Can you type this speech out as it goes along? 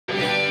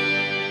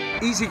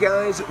Easy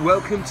guys,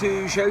 welcome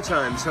to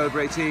Showtime,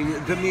 celebrating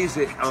the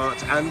music,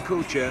 art and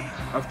culture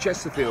of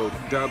Chesterfield,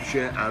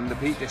 Derbyshire and the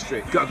Peak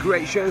District. Got a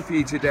great show for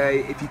you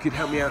today. If you could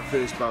help me out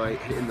first by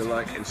hitting the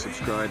like and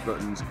subscribe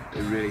buttons, it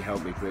would really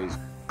help me please.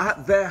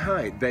 At their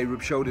height, they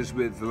rub shoulders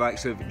with the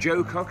likes of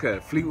Joe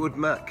Cocker, Fleetwood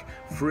Mac,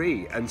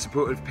 Free and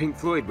supported Pink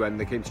Floyd when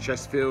they came to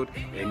Chesterfield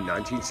in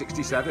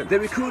 1967. They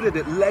recorded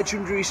at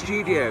legendary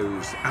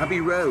studios, Abbey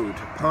Road,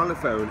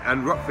 Parlophone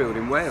and Rockfield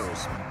in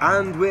Wales.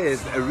 And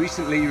with a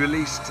recently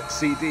released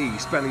CD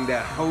spanning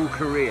their whole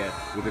career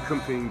with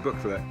accompanying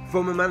booklet,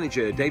 former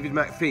manager David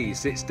McPhie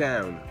sits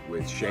down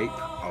with Shape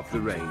of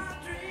the Rain.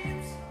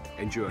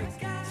 Enjoy.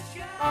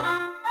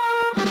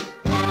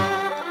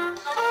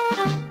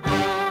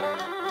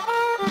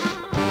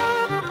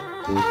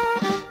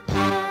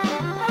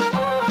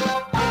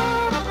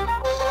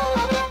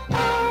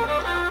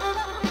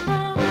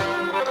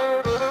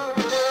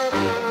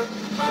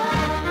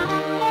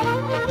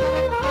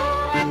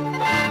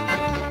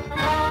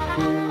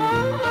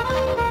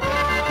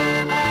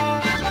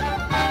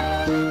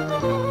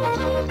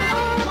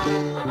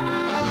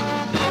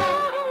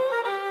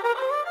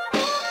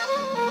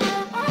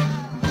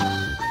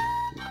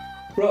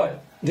 Right,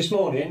 this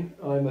morning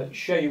I'm at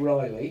Shea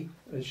Riley,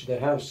 which is the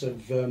house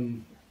of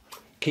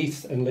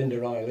Keith and Linda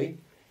Riley.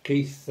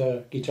 Keith,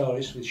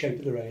 guitarist with Shape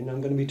of the Rain.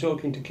 I'm going to be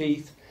talking to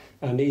Keith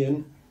and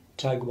Ian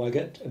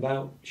Tagwaggett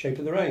about Shape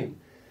of the Rain,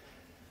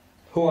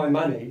 who I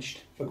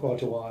managed for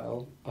quite a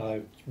while.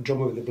 I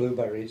drummer with the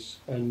Blueberries,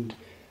 and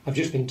I've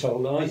just been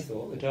told I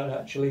thought that I'd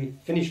actually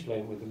finished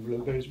playing with the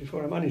Blueberries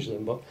before I managed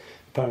them, but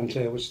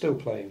apparently I was still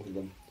playing with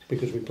them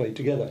because we played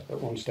together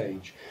at one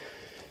stage.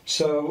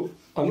 So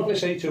I'm not going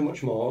to say too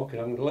much more because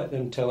I'm going to let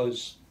them tell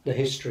us the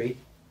history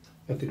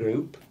of the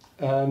group,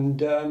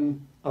 and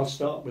I'll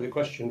start with a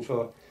question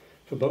for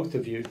both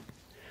of you.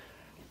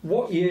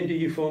 What year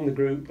did you form the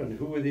group and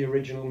who were the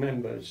original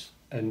members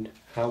and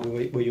how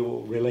were you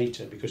all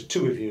related? Because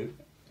three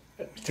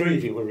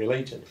of you were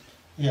related.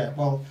 Yeah,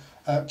 well,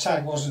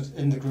 Tag wasn't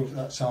in the group at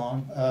that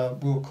time.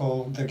 We were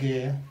called The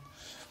Gear,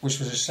 which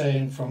was a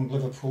saying from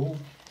Liverpool.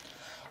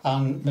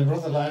 And my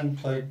brother Len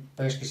played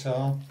bass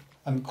guitar,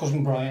 and my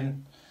cousin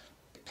Brian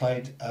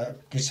played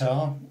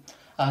guitar,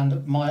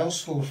 and my old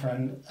school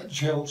friend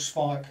Joe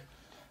Spike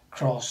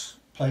Cross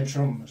played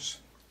drums.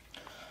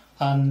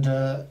 And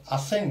I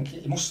think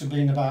it must have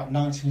been about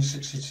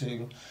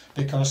 1962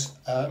 because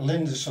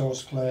Linda saw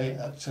us play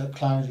at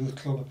Clown Youth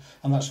Club,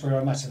 and that's where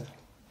I met her.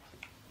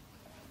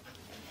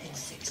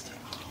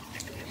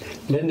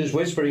 Linda's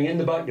whispering in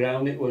the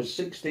background. It was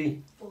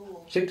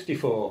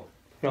 64.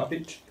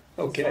 Right,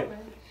 okay. Sorry.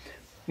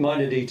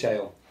 Minor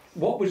detail.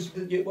 What was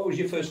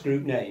your first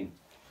group name?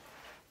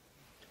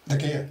 The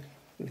Gear.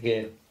 The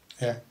Gear.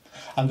 Yeah.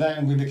 And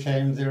then we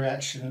became The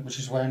Reaction, which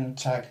is when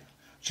Tag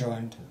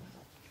joined.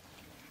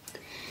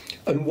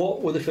 And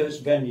what were the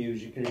first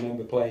venues you can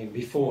remember playing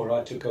before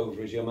I took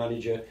over as your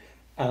manager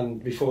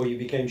and before you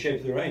became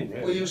Shape of the Rain,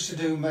 really? We used to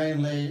do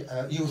mainly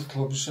youth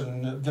clubs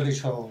and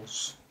village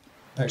halls,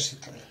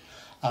 basically.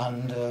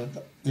 And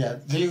yeah,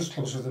 the youth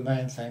clubs were the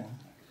main thing.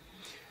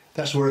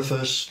 That's where I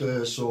first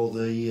saw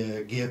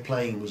the Gear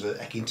playing, was at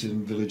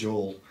Eckington Village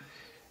Hall.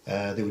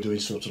 They were doing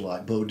sort of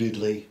like Bo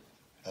Diddley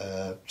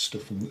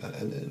stuff,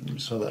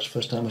 and so that's the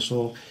first time I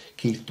saw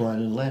Keith,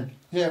 Brian and Len.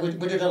 Yeah, we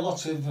did a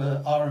lot of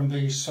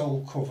R&B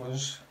soul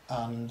covers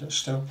and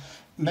stuff,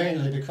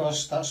 mainly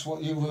because that's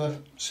what you were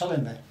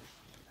selling me.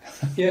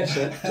 Yes,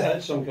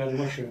 that's Some Kind of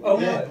Mushroom. Oh,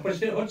 yeah. Right,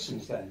 was it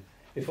Hudson's then?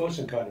 Before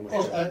Some Kind of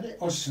Mushroom?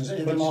 Hudson's,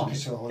 in the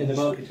market hall. In the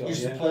market hall,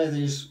 used to play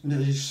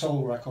these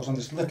soul records on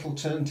this little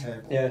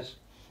turntable. Yes.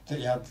 That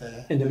you had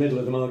there. In the middle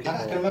of the market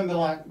hall. I can remember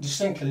like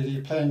distinctly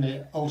you playing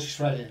me Otis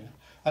Redding,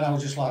 and I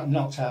was just like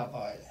knocked out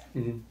by it.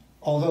 Mm-hmm.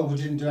 Although we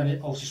didn't do any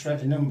Otis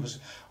Redding numbers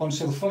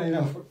until, funny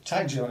enough,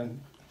 Tag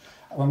joined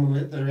when we were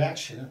at The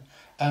Reaction,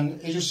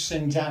 and he used to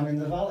sing Down in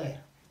the Valley.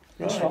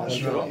 Right,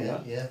 that's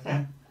right,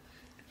 yeah.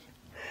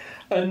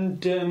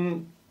 And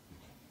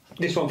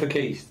this one for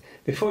Keith.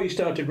 Before you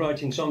started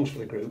writing songs for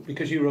the group,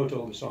 because you wrote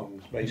all the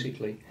songs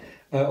basically,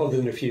 other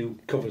than a few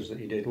covers that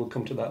you did, we'll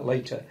come to that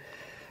later.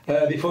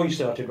 Before you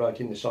started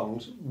writing the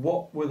songs,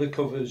 what were the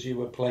covers you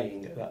were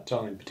playing at that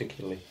time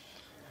particularly?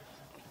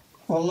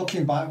 Well,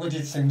 looking back, we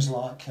did things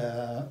like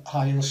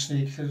High Heel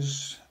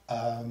Sneakers,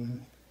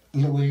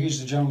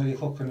 Louise, the John Lee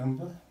Hooker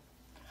number.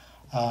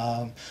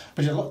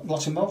 We did a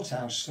lot of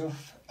Motown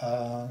stuff.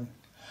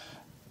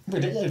 We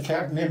did, in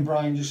fact, me and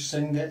Brian used to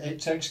sing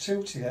It Takes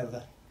Two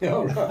together.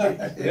 Oh,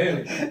 right,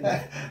 really?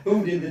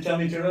 Who did the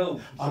Tommy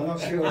Terrell? I'm not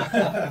sure.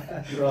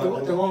 Right.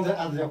 The one that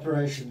had the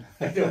operation.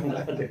 The one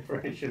that had the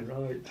operation,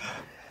 right.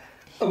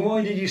 And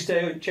why did you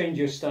change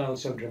your style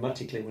so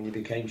dramatically when you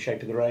became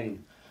Shape of the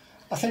Rain?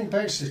 I think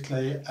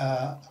basically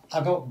I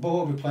got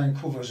bored with playing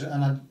covers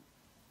and I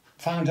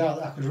found out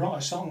that I could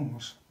write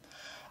songs.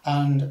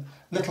 And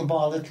little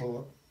by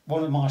little,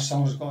 one of my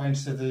songs got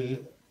into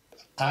the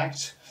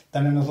act,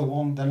 then another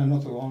one,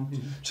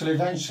 till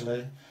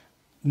eventually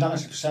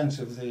 90%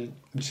 of the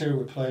material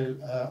we played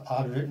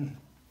I'd written.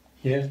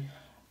 Yeah.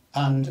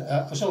 And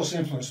I was also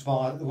influenced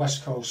by the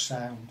West Coast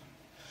sound,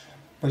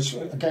 which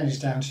again is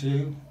down to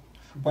you.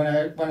 When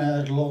I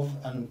heard Love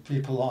and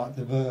people like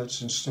the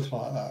Birds and stuff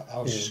like that, I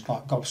was just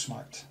quite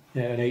gobsmacked.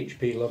 Yeah, and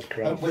H.P.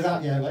 Lovecraft.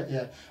 Without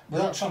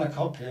trying to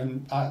copy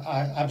him,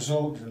 I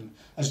absorbed him.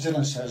 As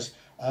Dylan says,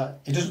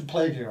 he doesn't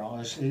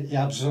plagiarise, he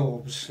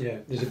absorbs. Yeah,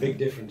 there's a big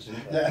difference,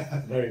 isn't there?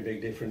 Yeah. Very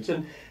big difference.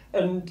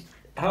 And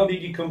how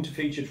did you come to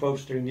feature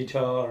 12-string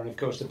guitar and, of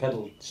course, the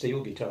pedal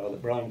steel guitar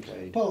that Brian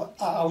played? Well,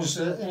 I was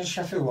in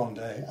Sheffield one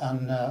day,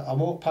 and I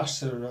walked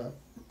past a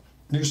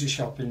music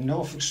shop in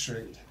Norfolk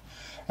Street,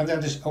 and they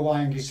had this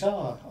Hawaiian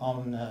guitar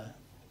on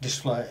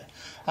display,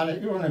 and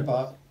it ran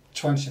about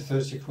 20 or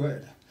 30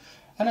 quid.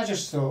 And I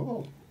just thought,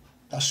 well,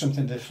 that's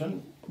something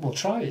different, we'll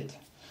try it.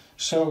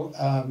 So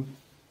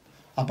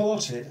I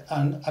bought it,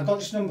 and I got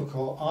this number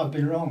called I've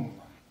Been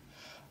Wrong.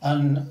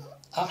 And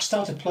I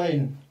started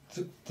playing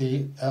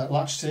the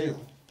lap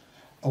steel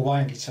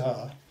Hawaiian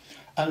guitar,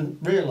 and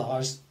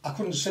realised I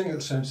couldn't sing at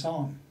the same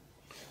time.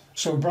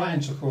 So Brian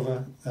took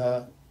over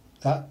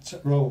that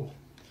role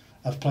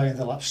of playing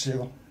the lap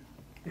steel.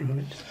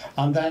 Right.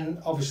 And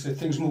then obviously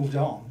things moved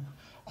on,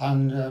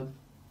 and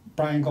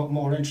Brian got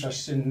more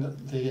interested in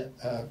the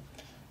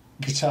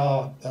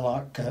guitar,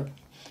 like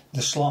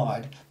the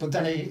slide, but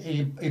then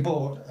he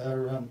bought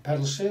a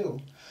pedal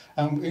steel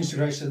and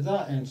integrated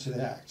that into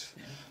the act.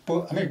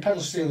 But I mean,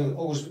 pedal steel has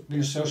always been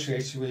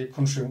associated with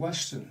country and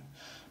western,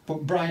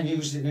 but Brian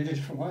used it in a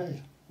different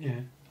way.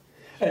 Yeah,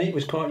 and it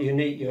was quite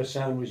unique. Your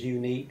sound was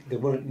unique. There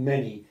weren't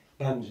many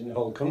bands in the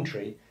whole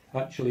country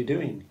actually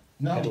doing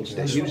pedal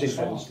steel, using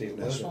pedal steel.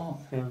 That's right.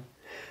 Yeah.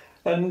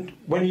 And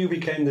when you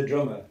became the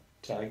drummer,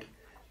 Tag,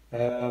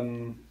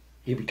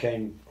 you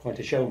became quite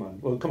a showman.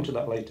 We'll come to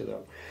that later,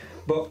 though.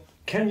 But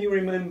can you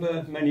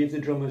remember many of the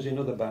drummers in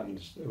other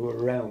bands who were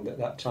around at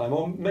that time,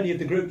 or many of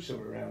the groups that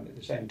were around at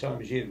the same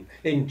time as you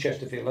in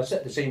Chesterfield? I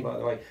set the scene, by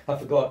the way. I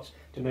forgot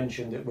to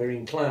mention that we're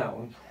in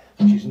Clown,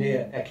 which is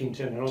near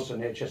Eckington and also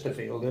near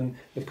Chesterfield, and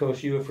of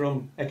course you were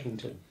from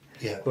Eckington.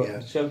 Yeah,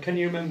 So can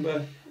you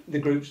remember the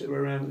groups that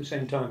were around at the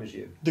same time as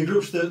you? The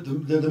groups,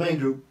 the main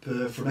group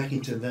from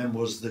Eckington then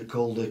was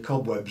called the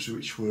Cobwebs,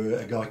 which were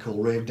a guy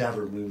called Ray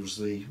Davern, who was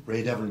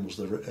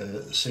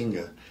the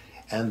singer,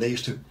 and they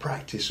used to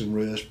practice and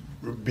rehearse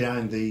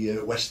behind the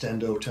West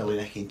End Hotel in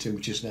Eckington,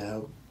 which is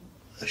now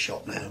a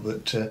shop now.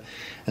 But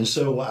and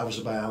so I was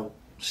about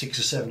 6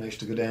 or 7. I used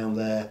to go down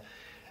there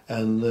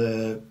and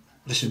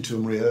listen to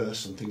them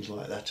rehearse and things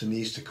like that. And they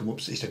used to come up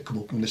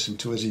and listen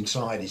to us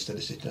inside instead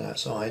of sitting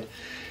outside.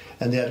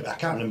 And I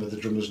can't remember the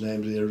drummer's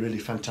name, but they were a really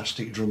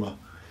fantastic drummer.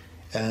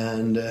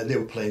 And they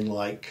were playing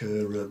like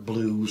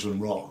blues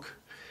and rock.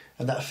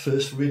 And that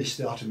first really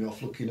started me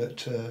off looking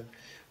at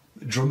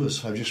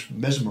drummers. I was just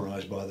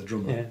mesmerised by the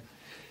drummer. Yeah.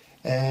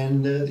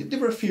 And there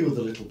were a few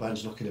other little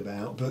bands knocking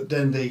about, but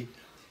then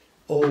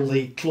all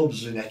the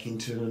clubs in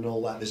Eckington and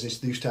all that business,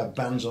 they used to have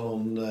bands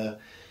on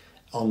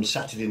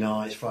Saturday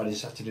nights, Friday and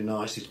Saturday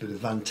nights. There used to be the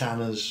Van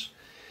Tanners.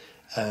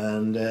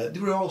 And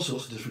there were all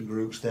sorts of different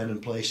groups then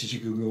and places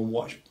you could go and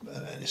watch.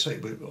 It's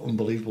like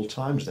unbelievable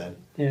times then.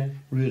 Yeah.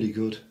 Really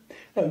good.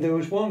 And there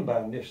was one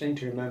band, I seem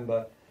to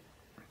remember,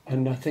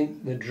 and I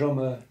think the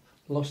drummer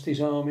lost his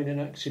arm in an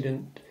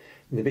accident.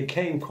 They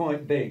became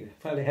quite big,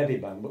 fairly heavy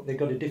band, but they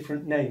got a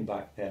different name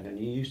back then, and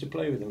you used to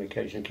play with them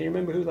occasionally. Can you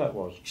remember who that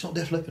was? It's not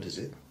Def Leppard, is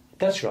it?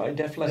 That's right,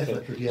 Def Leppard. Def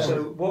Leppard, yeah.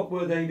 So what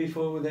were they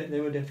before they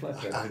were Def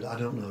Leppard? I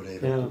don't know,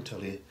 David, I can't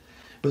tell you.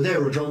 But they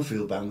were a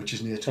Drumfield band, which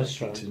is near to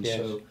Eckington, yes.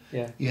 So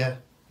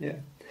yeah.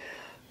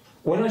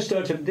 When I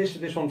started,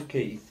 this one for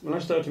Keith, when I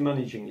started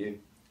managing you,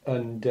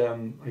 and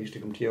I used to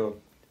come to your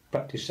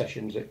practice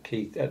sessions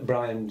at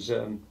Brian's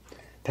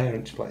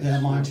parents' place. Yeah,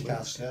 my auntie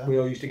house, yeah. We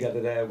all used to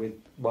gather there with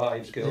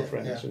wives,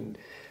 girlfriends, and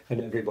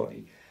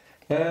everybody.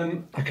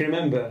 I can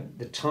remember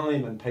the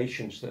time and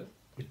patience that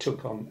we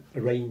took on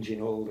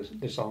arranging all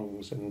the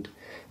songs and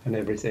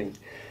everything.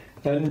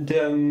 And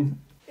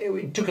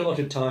it took a lot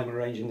of time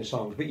arranging the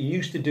songs, but you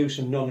used to do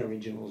some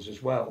non-originals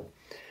as well.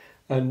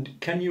 And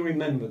can you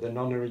remember the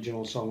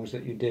non-original songs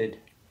that you did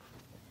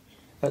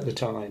at the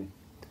time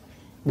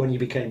when you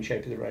became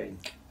Shape of the Rain?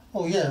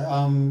 Oh yeah,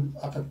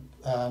 I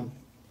could,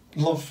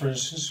 Love, for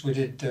instance, we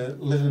did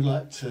Live and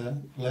Let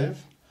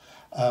Live,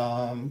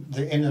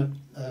 The Inner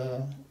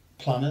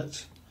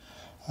Planet,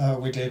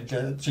 we did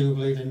Do You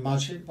Believe in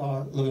Magic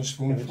by Loving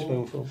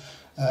Spoonful,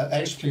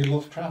 H.P.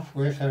 Lovecraft,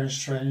 Wayfaring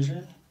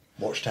Stranger,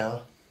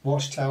 Watchtower,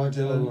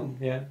 Dylan,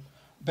 yeah.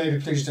 Baby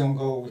Please Don't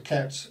Go, we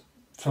kept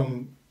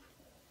from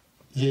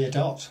Year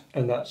Dot.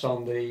 And that's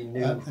on the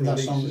new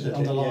release,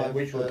 on the live,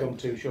 which we'll come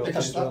to shortly.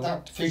 Because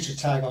that featured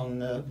Tag on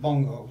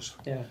bongos.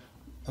 Yeah.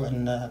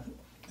 And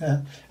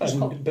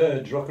and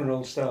Birds, Rock and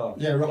Roll Star.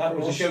 Yeah, that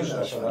was a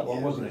showstopper, that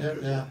one, wasn't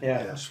it?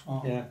 Yeah.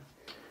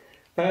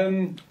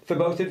 For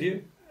both of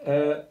you,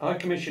 I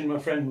commissioned my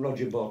friend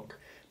Roger Buck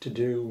to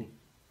do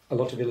a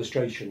lot of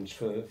illustrations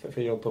for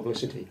your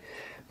publicity.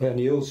 And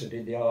he also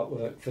did the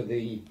artwork for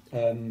the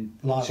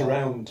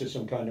surround to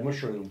Some Kind of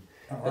Mushroom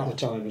at the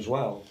time as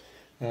well.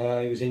 He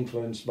was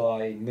influenced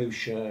by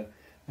Musha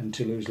and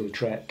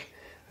Toulouse-Lautrec.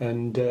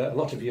 And a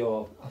lot of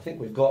your, I think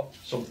we've got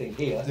something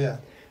here. Yeah.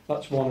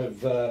 That's one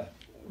of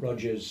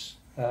Roger's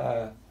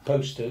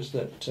posters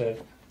that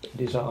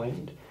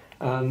designed,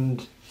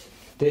 and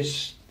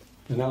this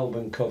is an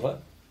album cover.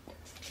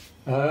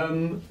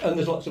 And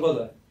there's lots of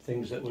other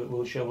things that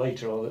we'll show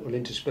later, or that will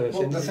intersperse.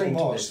 Well, the thing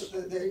was,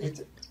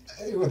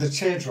 it was the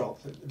teardrop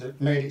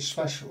that made it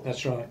special.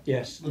 That's right.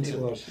 Yes, it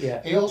was.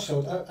 Yeah. He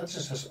also,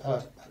 just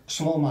a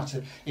small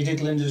matter, he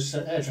did Linda's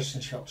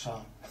hairdressing shop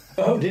time.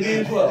 Oh, did he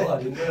as well?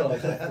 I didn't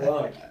realise that.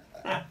 Right.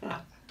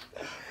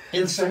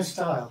 In the same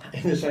style.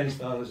 In the same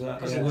style as that.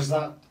 Because Yeah. it was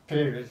that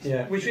period.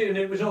 Yeah, which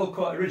it was all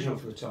quite original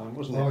for the time,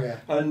 wasn't it? Oh yeah.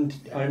 And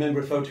I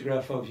remember a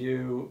photograph of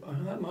you.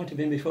 That might have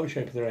been before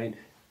Shape of the Rain.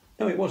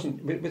 No, it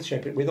wasn't with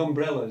Shape with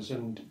umbrellas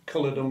and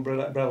coloured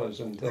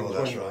umbrellas and things. Oh,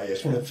 that's right.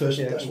 Yes, one of the first.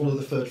 Yeah. That's one of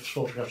the first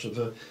photographs of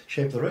the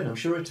Shape of the Rain. I'm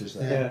sure it is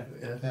there.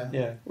 Yeah.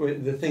 Yeah. Well,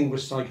 the thing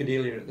was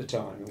psychedelia at the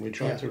time, and we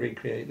tried Yeah. to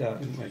recreate that,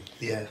 didn't we?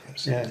 Yeah.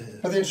 That's Yeah.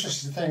 it. But the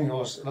interesting thing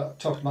was, like,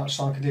 talking about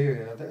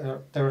psychedelia,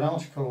 there was an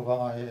article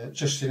by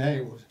Justin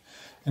Hayward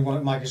in one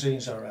of the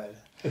magazines I read.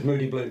 Of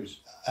Moody Blues.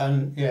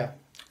 And yeah,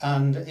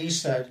 and he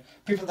said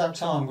people at that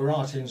time were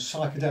writing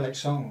psychedelic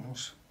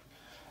songs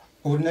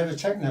who would never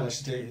taken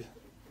LSD.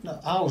 No,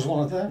 I was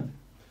one of them.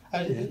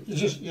 And Yeah.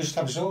 you just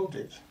absorbed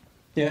it.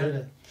 Yeah.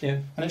 Really. Yeah.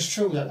 And it's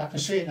true that I can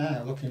see it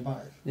now, looking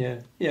back. Yeah.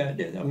 Yeah.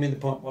 I mean, the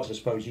point was, I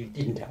suppose, you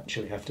didn't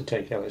actually have to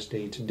take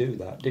LSD to do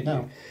that, did No.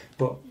 you?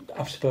 But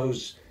I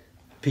suppose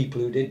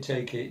people who did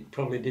take it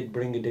probably did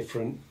bring a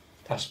different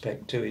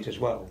aspect to it as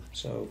well.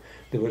 So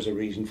there was a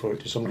reason for it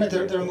to some I mean,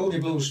 degree. there a Moody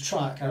Blues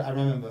track, I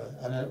remember,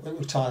 and it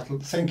was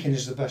titled "Thinking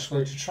is the Best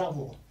Way to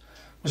Travel,"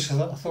 which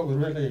I thought was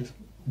really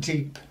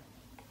deep.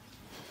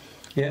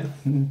 Yeah.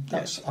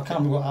 That's I can't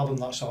remember what album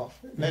that's off.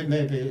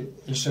 Maybe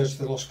In Search of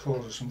the Lost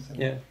Cause or something.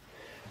 Yeah.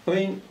 I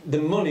mean, the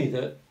money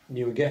that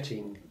you were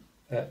getting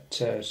at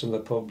some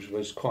of the pubs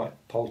was quite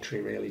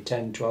paltry, really,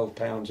 £10,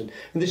 £12. And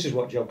this is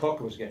what Joe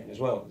Cocker was getting as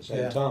well at the same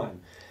Yeah. time.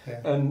 Yeah.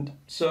 And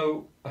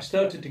so I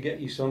started to get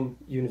you some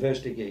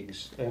university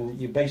gigs, and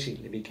you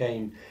basically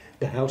became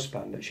the house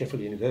band at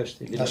Sheffield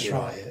University, didn't That's you?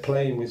 right. Yeah.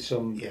 Playing with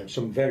some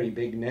very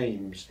big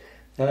names.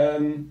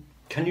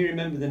 Can you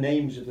remember the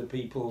names of the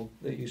people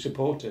that you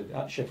supported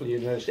at Sheffield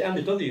University and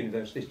at other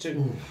universities too?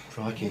 Ooh,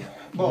 crikey.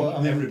 Well, I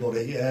mean,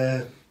 Everybody.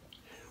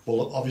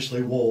 Well,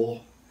 obviously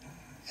War,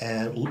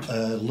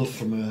 Love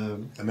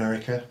from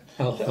America,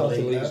 Arthur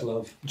Lee's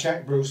Love.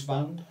 Jack Bruce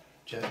Band,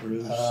 Jack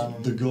Bruce, Um,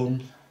 The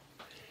Gun,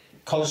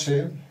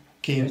 Colosseum,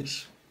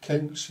 Kinks,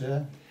 Kinks,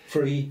 yeah,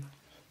 Free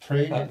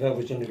Free, at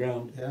Velvet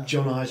Underground. yeah.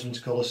 John Eisman's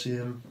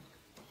Colosseum,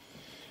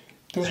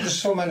 There's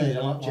so many.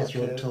 Like,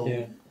 Jethro Tull.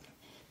 Yeah.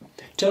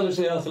 Tell us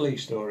the Arthur Lee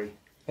story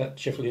at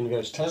Sheffield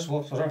University. Tell us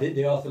what. Sorry.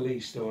 The Arthur Lee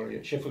story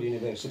at Sheffield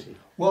University.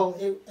 Well,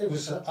 it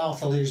was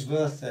Arthur Lee's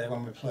birthday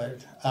when we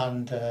played,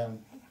 and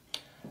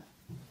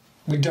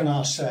we'd done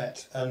our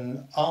set,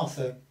 and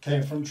Arthur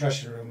came from the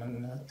dressing room,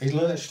 and he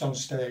lurched on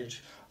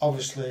stage,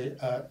 obviously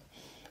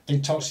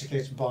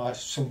intoxicated by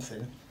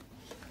something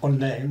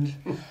unnamed,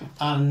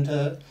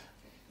 and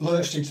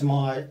lurched into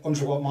my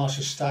 100-watt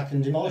Marshall stack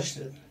and demolished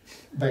it,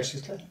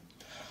 basically.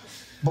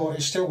 But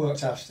it still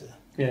worked after.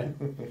 Yeah.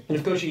 And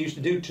of course you used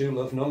to do two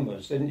love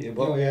numbers, didn't you?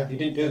 But Oh, yeah. you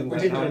didn't do them We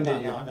that didn't do night,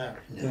 them that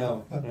did you?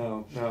 night,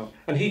 no. No.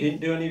 And he didn't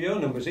do any of your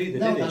numbers either,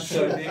 No, did he? that's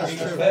So true, it that's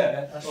was true.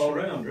 fair That's all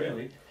true. round,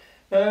 really.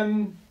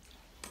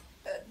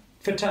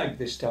 For Tag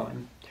this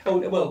time. Oh,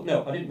 well,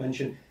 no, I didn't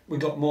mention we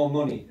got more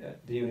money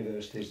at the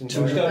universities. And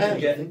so we started to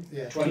get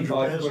Yeah.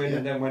 25 £200, quid yeah.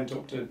 and then went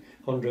up to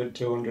 100,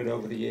 200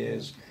 over the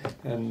years.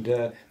 And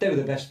they were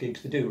the best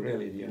gigs to do,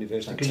 really, at the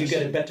university. Because you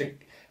get a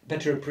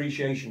better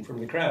appreciation from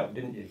the crowd,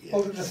 didn't you?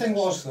 Well, the thing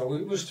was, though, we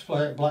used to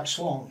play at Black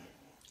Swan,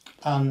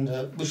 and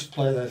we used to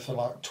play there for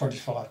like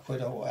 25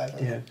 quid or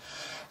whatever. Yeah.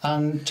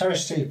 And Terry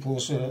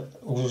Steeples, who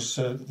was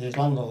the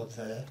landlord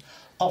there,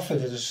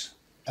 offered us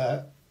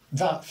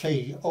that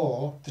fee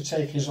or the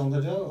takings on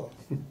the door.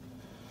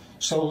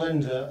 So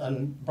Linda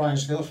and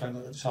Brian's girlfriend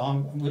at the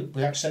time,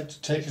 we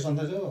accepted takers on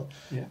the door.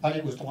 Yeah. And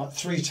it was like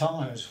 3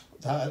 times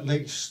that at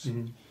least.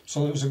 Mhm.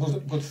 So it was a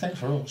good thing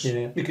for us.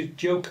 Yeah, because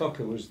Joe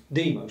Cocker was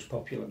the most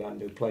popular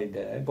band who played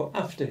there, but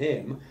after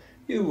him,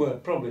 you were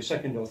probably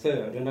second or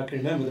third, and I can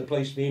remember the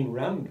place being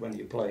rammed when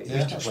you played. Yeah.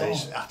 Used to that's play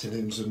right.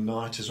 afternoons and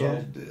night as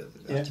well,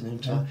 Yeah. afternoon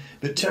time.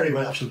 But Terry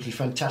was absolutely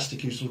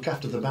fantastic. He used to look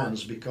after the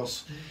bands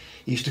because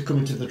he used to come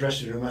into the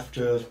dressing room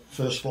after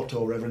first photo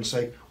or whatever and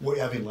say, "What are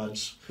you having,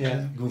 lads?"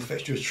 Yeah. Go and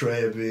fetch you a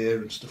tray of beer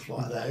and stuff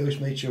like that. He always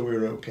made sure we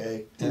were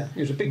okay. Yeah.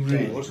 He was a big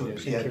Really guy, wasn't good.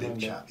 he? I Yeah, seem to big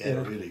remember. chap.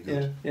 Yeah, really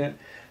good.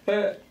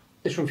 Yeah.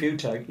 This from you,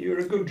 Tag. You're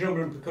a good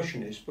drummer and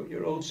percussionist, but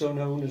you're also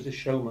known as the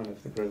showman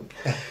of the group.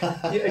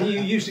 And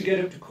you used to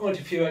get up to quite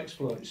a few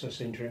exploits, I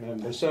seem to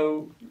remember.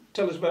 So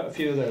tell us about a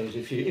few of those,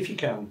 if you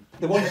can.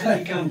 The ones that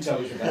you can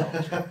tell us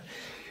about.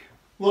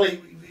 Well,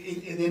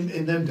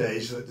 in them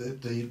days,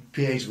 the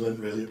PAs weren't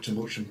really up to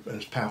much and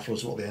as powerful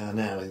as what they are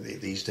now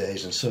these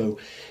days, and so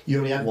you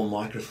only had one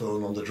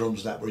microphone on the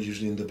drums that were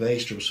usually in the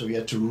bass drum, so you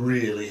had to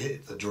really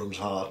hit the drums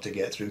hard to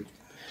get through,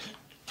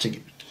 to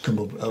come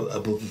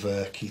above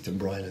Keith and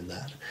Brian and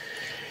that.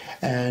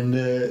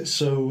 And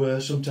so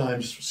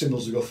sometimes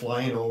cymbals would go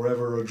flying or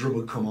wherever, a drum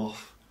would come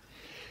off.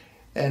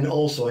 And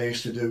also I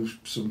used to do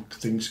some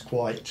things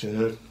quite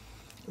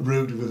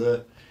rude with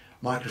a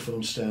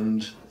microphone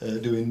stand,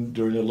 doing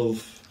a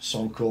love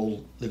song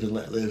called Live and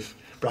Let Live.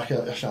 But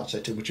I shan't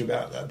say too much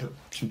about that, but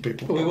some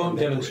people... Well, we won't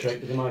demonstrate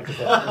with the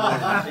microphone.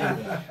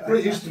 Well,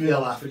 it used to be a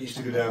laugh, it used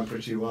to go down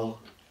pretty well.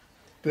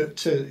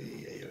 But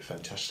yeah,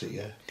 fantastic,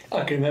 yeah.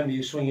 I can remember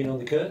you swinging on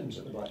the curtains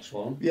at the Black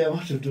Swan. Yeah, I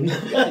might have done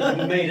that.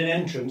 You made an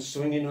entrance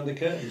swinging on the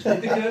curtains.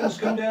 Did the curtains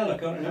come down? I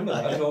can't remember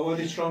that. Or were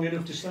they strong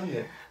enough to stand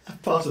it?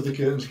 Part of the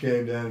curtains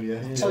came down,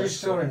 yeah. I'll tell you a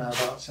story now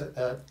about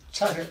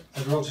Taggart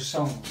had wrote a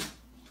song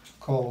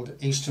called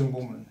Eastern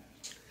Woman,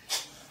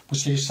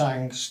 which he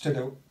sang, stood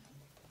up,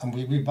 and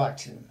we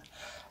backed him.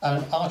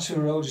 And our two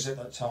roadies at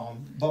that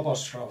time, Bob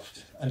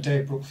Ostroft and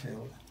Dave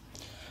Brookfield,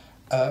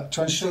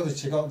 to ensure that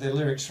he got the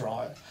lyrics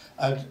right,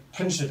 had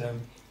printed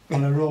them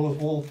on a roll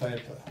of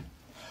wallpaper,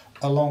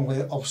 along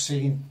with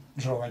obscene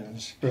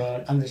drawings.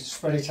 Right. And they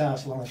spread it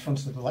out along the front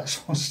of the Black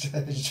Swan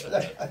stage.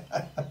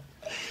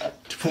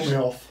 To put me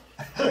off.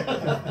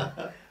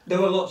 There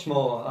were lots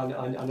more. I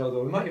know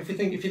there were. If you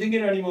think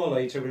of any more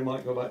later, we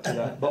might go back to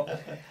that. But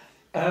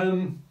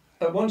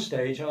at one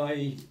stage,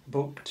 I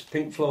booked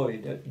Pink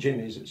Floyd at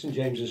Jimmy's at St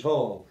James's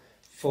Hall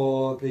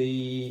for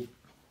the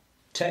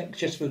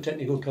Chesterfield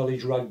Technical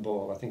College Rag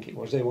Ball, I think it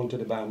was. They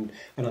wanted a band,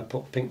 and I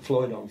put Pink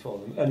Floyd on for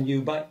them. And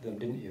you backed them,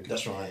 didn't you?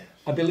 That's right.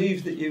 I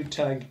believe that you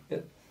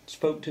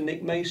spoke to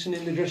Nick Mason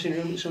in the dressing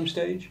room at some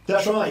stage.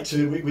 That's right.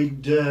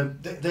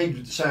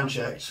 They sound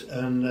checked,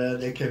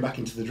 and they came back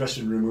into the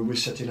dressing room, and we were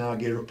setting our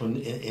gear up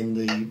in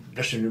the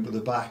dressing room at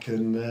the back,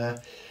 and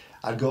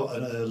I got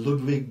a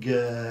Ludwig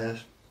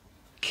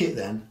kit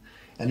then,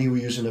 and he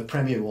was using a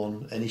Premier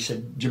one, and he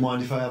said, "Do you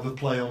mind if I have a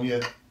play on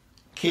your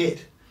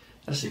kit?"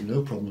 I said,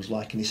 "No problems,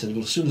 like." And he said,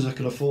 "Well, as soon as I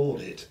can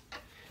afford it,"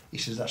 he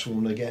says, "that's what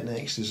I'm going to get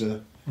next, is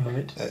a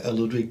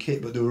Ludwig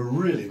kit." But they were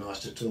really nice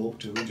to talk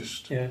to.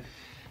 Yeah.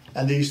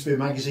 And there used to be a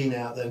magazine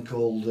out then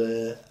called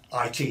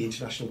IT,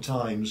 International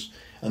Times,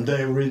 and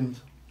they were in...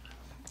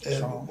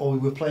 we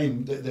were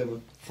playing, they were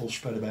full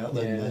spread about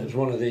then. Yeah, it was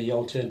one of the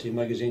alternative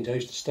magazines I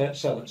used to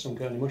sell at Some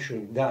Kind of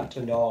Mushroom. That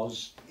and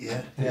Oz.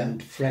 Yeah.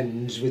 And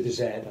Friends with a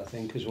Z, I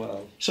think, as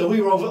well. So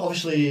we were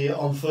obviously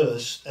on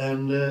first,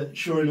 and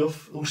sure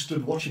enough, who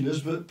stood watching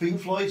us? But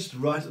Pink Floyd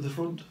stood right at the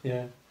front.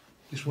 Yeah.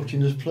 Just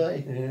watching us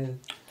play. Yeah.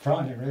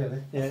 Frightening,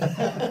 really.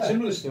 Yeah.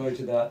 Similar story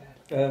to that.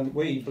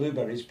 We,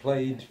 Blueberries,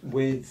 played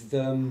with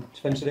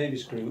Spencer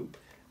Davis Group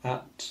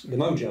at the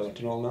Mojo at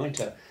an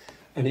all-nighter,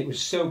 and it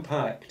was so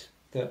packed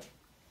that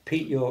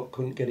Pete York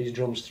couldn't get his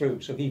drums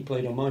through, so he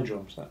played on my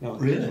drums that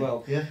night as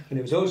well. Yeah. And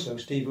it was also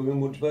Stevie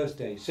Winwood's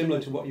birthday. Similar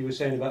to what you were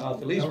saying about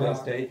Arthur Lee's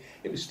birthday,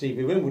 it was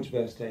Stevie Winwood's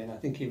birthday, and I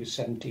think he was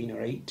 17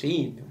 or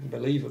 18,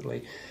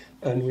 unbelievably,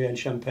 and we had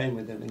champagne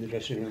with them in the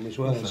dressing room as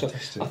well. Oh, so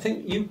I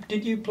think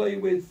did you play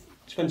with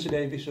Spencer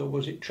Davis, or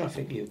was it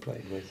Traffic you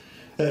played with?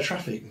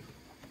 Traffic.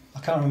 I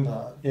can't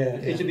remember that. Yeah,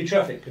 it'd be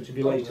Traffic, because it'd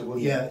be later,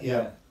 wouldn't it?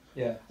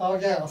 Yeah. Oh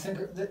yeah, I think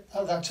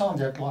at that time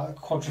they had like a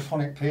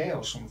quadraphonic PA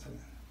or something.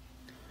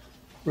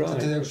 Right.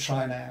 That they were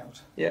trying out.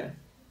 Yeah.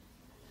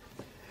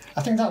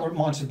 I think that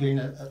might have been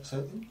at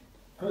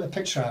a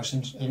picture house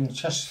in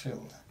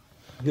Chesterfield.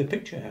 The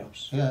Picture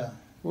House? Yeah.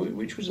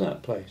 Which was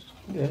that place?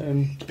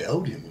 It's a bit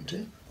Odeon, wasn't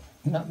it?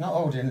 Not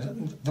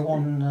Odeon, the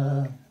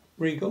one...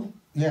 Regal?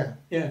 Yeah.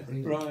 Yeah,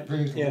 Regal. right.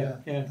 Regal, Yeah,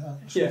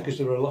 because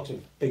there were a lot of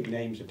big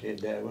names appeared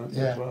there, weren't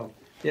there, as well?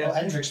 Yeah. Well,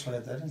 Hendrix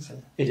played there, didn't he?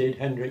 He did,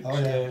 Hendrix.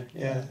 Oh,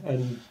 yeah.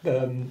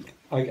 And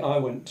I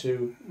went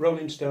to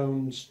Rolling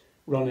Stones,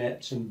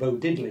 Ronettes and Bo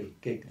Diddley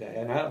gig there,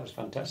 and that was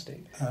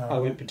fantastic. I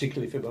went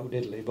particularly for Bo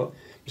Diddley, but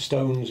the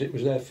Stones, it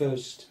was their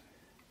first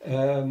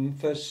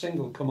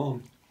single, Come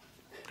On.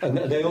 And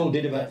they all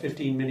did about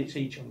 15 minutes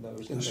each on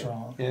those, didn't That's they?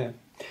 right. Yeah.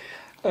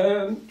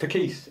 For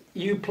Keith,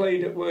 you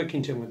played at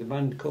Workington with a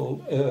band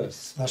called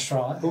Earth. That's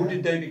right. Who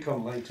did they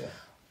become later?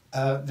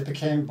 They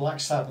became Black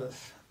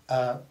Sabbath.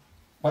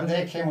 When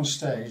they came on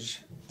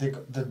stage,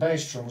 the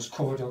bass drum was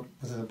covered up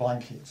with a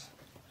blanket.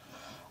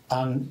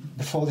 And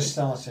before they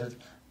started,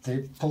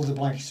 they pulled the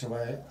blanket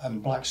away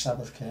and Black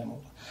Sabbath came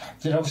up.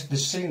 They'd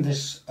seen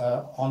this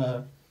on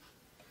a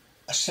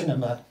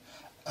cinema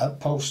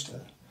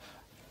poster.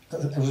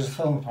 It was a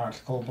film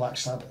apparently called Black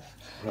Sabbath.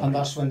 Right. And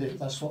that's what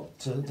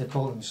they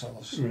called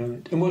themselves.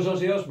 Right. And was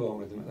Ozzy Osbourne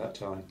with them at that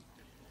time?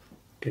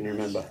 Can you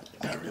remember?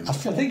 I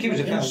think he was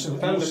a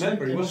founder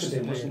member. He must have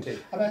been, wasn't he?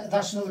 I mean,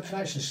 that's another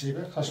connection, see,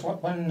 because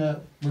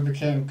when we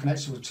became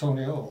connected with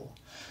Tony Hall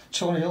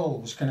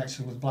was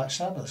connected with Black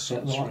Sabbath.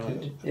 So that's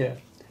right. Yeah,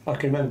 I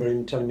can remember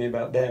him telling me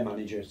about their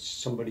manager,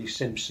 somebody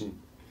Simpson,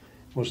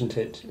 wasn't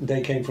it?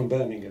 They came from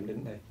Birmingham,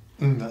 didn't they?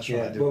 That's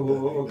right. Well,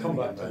 we'll come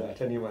back to that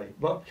anyway.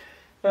 But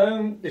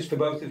it's for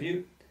both of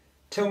you.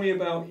 Tell me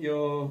about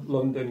your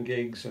London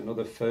gigs and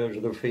other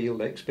further field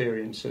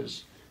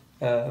experiences.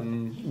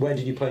 Where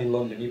did you play in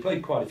London? You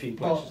played quite a few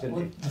places, didn't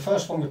you? The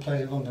first one we played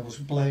in London was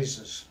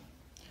Blazers,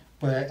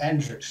 where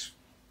Hendrix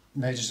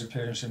made his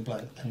appearance in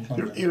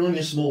London. You're only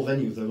a small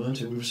venue though,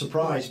 weren't it? We were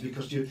surprised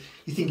because you're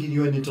thinking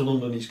you went into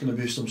London, it's going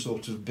to be some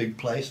sort of big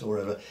place or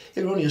whatever.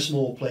 It was only a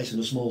small place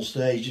and a small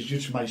stage. You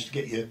just managed to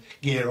get your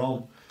gear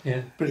on.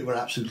 Yeah. But it was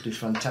absolutely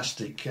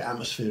fantastic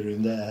atmosphere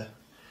in there.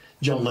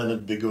 John Lennon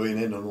would be going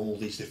in and all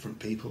these different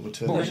people were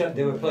turning up.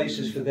 There were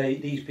places for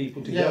these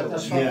people to Yeah, go.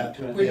 that's right.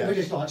 Yeah. We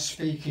did like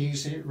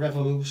Speakeasy,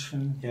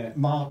 Revolution,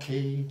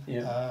 Marquee.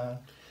 Yeah.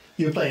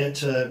 You were playing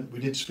at, we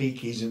did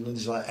Speakeasy and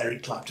there's like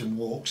Eric Clapton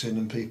walks in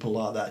and people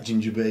like that,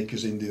 Ginger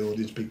Baker's in the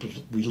audience, people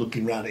were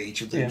looking round at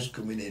each other who's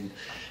coming in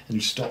and you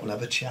stop and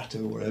have a chat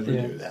or whatever.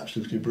 It was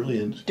absolutely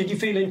brilliant. Did you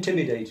feel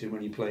intimidated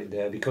when you played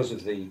there because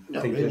of the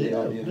Not people really, in the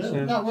audience?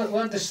 No,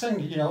 well, this thing,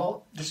 you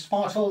know,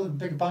 despite all the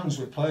big bands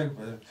we played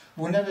with,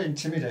 we were never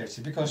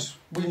intimidated because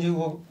we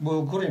knew we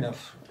were good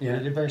enough,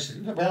 really,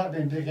 basically, without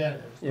being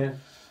big-headed. Yeah.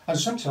 And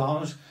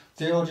sometimes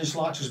the audience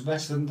liked us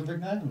better than the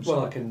big names.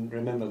 Well, I can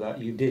remember that.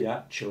 You did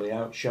actually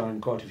outshine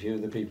quite a few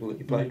of the people that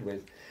you played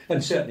with.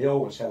 And certainly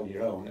always held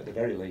your own, at the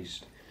very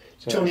least.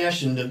 So, Tony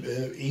Ashton,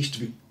 he used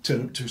to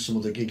turn up to some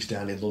of the gigs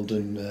down in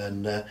London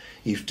and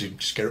he used to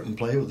just get up and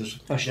play with us.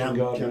 Ashton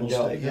Gardner and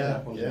Dell,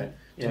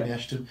 Tony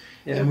Ashton.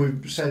 Yeah.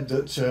 And we said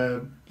that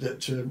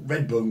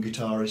Redbone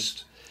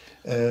guitarist,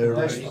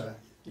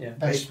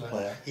 bass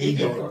player, he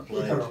got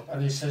up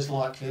and he says,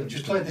 like,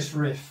 just play this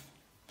riff,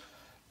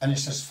 and he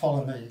says,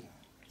 follow me.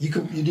 You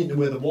didn't know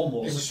where the one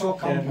was. It was so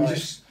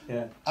complex.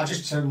 I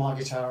just turned my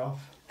guitar off.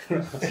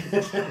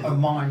 And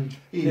mind.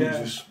 He was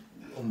just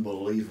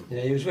unbelievable.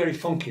 Yeah, he was very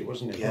funky,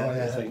 wasn't he? Yeah,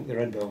 I think the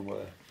Redbone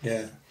were.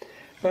 Yeah.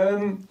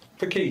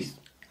 For Keith,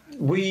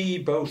 we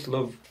both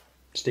love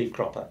Steve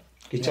Cropper,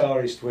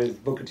 guitarist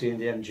with Booker T and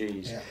the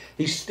MGs. Yeah.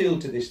 He's still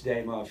to this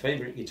day my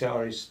favourite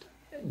guitarist,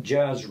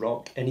 jazz,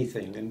 rock,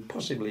 anything, and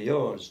possibly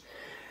yours.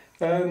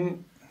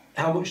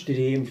 How much did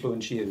he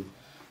influence you?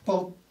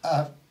 Well,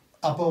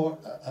 I bought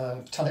a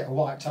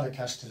white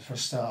Telecaster for a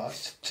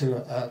start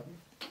to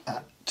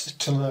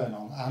learn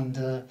on,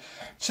 and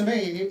to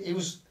me he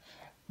was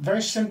a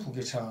very simple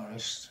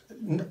guitarist,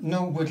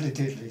 no widdly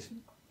diddly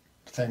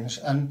things,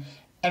 and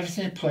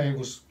everything he played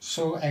was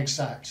so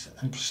exact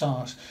and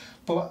precise.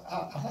 But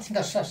I think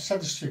I've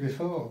said this to you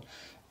before.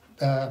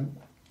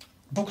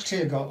 Booker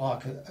T got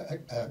like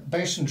a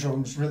bass and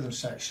drums rhythm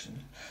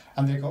section,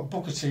 and they got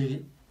Booker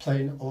T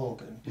playing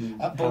organ.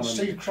 But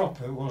Steve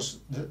Cropper was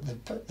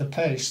the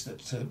pace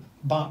that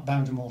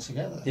bound them all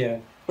together. Yeah.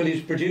 Well, he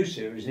was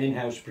producer. He was an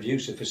in-house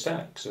producer for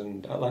Stax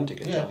and Atlantic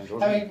at times,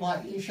 wasn't I mean,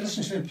 like, if you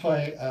listen to him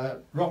play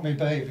Rock Me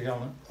Baby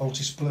on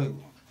Otis Blue,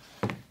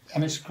 I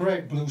mean, it's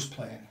great blues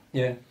playing.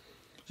 Yeah.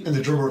 And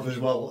the drummer as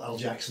well, Al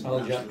Jackson.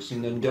 Al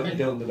Jackson and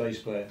Dylan, the bass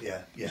player.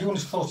 Yeah. You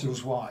always thought he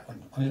was white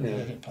when he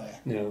didn't play.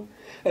 No.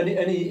 And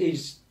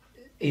his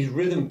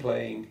rhythm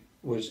playing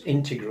was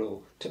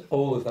integral to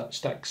all of that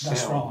Stax sound.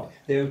 That's right.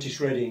 The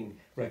Otis Redding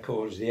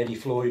records, the Eddie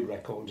Floyd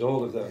records,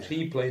 all of those.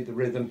 He played the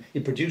rhythm,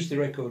 he produced the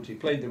records, he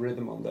played the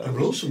rhythm on those. And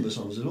wrote some of the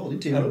songs as well,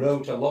 didn't he? And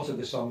wrote a lot of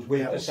the songs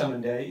with Sam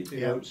and Dave.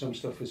 He wrote some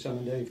stuff with Sam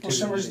and Dave too. Well,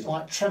 some was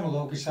like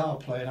tremolo guitar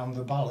playing on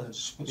the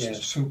ballads, which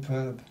is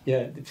superb.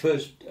 Yeah, the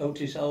first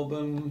Otis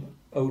album,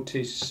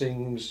 Otis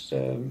sings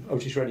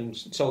Otis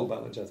Redding's Soul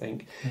Ballads, I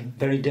think.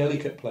 Very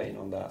delicate playing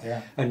on that.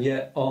 Yeah. And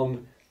yet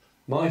on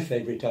my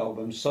favourite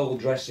album, Soul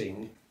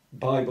Dressing,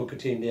 by Booker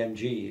T and the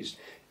MGs,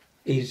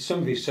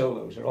 some of his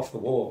solos are off the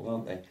wall,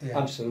 aren't they? Yeah.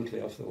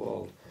 Absolutely off the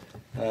wall.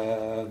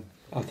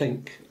 I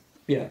think,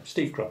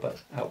 Steve Cropper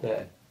out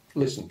there.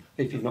 Listen,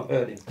 if you've not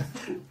heard him.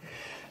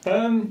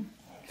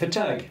 For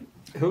Tag,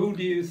 who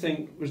do you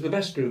think was the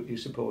best group you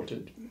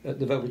supported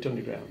at the Velvet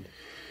Underground?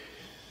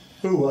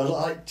 Oh, I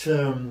liked,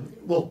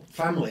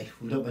 Family.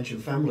 We don't mention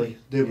Family.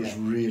 They was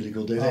really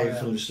good. They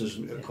influenced us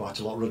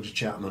quite a lot. Roger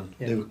Chapman.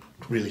 They were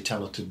really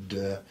talented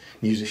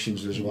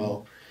musicians as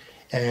well.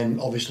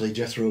 And obviously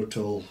Jethro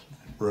Tull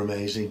were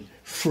amazing.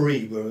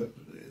 Free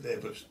they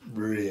were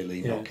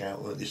really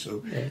knockout, weren't they?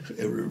 So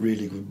a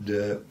really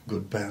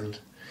good band.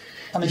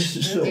 I mean,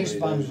 these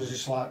bands was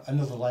just like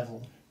another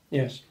level.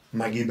 Yes.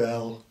 Maggie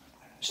Bell.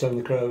 Stone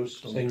the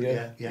Crows,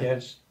 singer.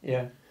 Yes,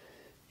 yeah.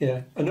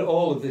 And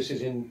all of this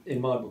is in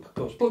my book, of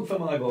course. Plug for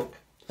my book.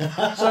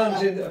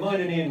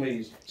 Mine and Ian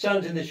Lee's.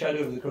 Sounds in the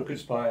Shadow of the Crooked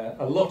Spire.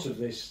 A lot of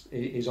this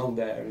is on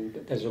there, and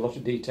there's a lot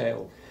of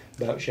detail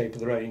about Shape of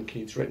the Rain.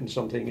 Keith's written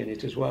something in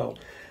it as well.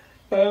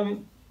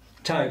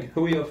 Tag,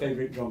 who are your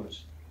favourite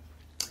drummers?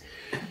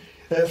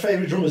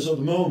 Favourite drummers at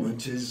the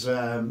moment is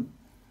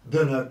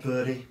Bernard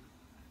Purdy,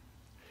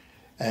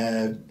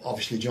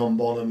 obviously John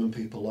Bonham and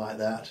people like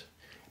that.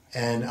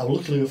 And I was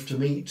lucky enough to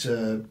meet,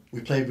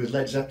 we played with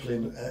Led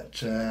Zeppelin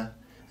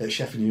at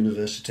Sheffield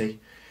University,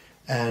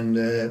 and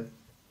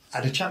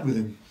had a chat with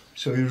him.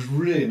 So he was a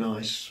really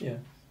nice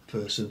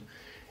person.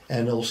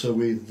 And also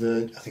with,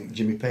 I think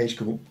Jimmy Page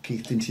come up,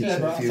 Keith, didn't he,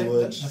 say a few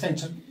words? I think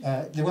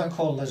they weren't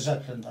called Led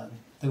Zeppelin then.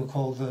 They were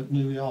called the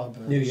New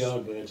Yardbirds. New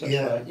Yardbirds,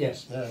 that's right,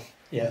 yes.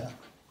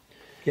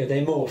 Yeah,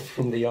 they morphed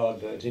from the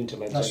Yardbirds into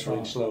Led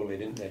Zeppelin slowly,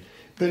 didn't they?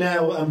 But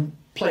now I'm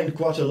playing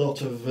quite a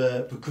lot of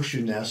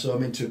percussion now, so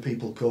I'm into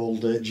people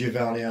called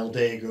Giovanni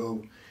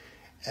Aldego,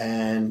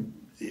 and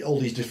all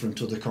these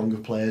different other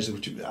conga players,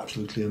 which are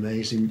absolutely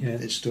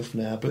amazing stuff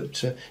now.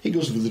 But he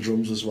goes with the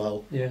drums as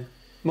well. Yeah.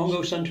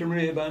 Mongo Santa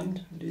Maria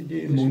Band.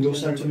 Mongo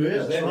Santa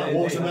Maria, that's right.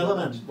 Watermelon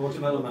Man.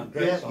 Watermelon Man,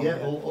 great song.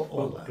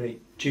 All that.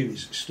 Great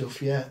tunes.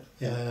 Stuff, yeah.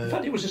 In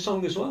fact, it was a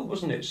song as well,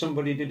 wasn't it?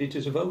 Somebody did it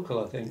as a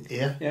vocal, I think.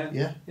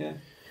 Yeah.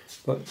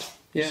 But,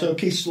 yeah. So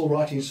Keith's still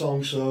writing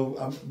songs,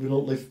 so we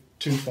don't live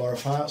too far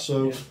apart,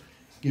 so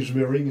gives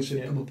me a ring and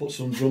says, come and put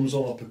some drums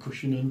on or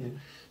percussion, and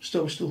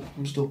I'm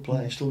still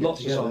playing, still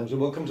lots of songs, and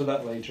we'll come to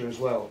that later as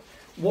well.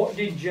 What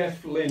did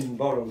Jeff Lynne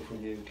borrow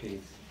from you,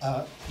 Keith?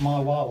 My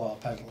wah-wah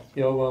pedal.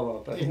 Your wah-wah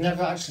pedal. He'd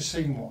never actually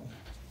seen one,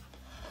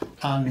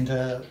 and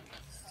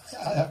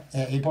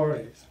he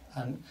borrowed it,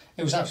 and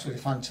it was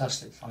absolutely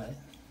fantastic on it.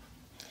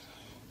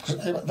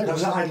 That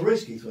was at Idle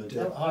Race, Keith, wasn't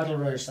it? Idle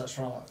Race, that's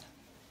right.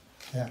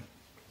 Yeah.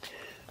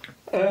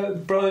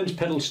 Brian's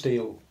pedal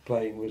steel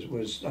playing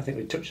was, I think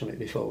we touched on it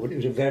before, but it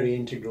was a very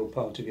integral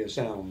part of your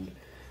sound,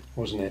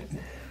 wasn't it?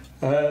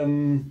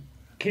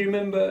 Can you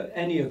remember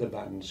any other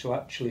bands who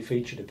actually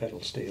featured a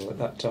pedal steel at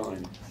that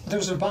time? There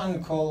was a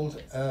band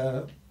called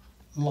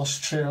Los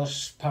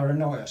Trios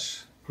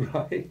Paranoias.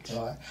 Right.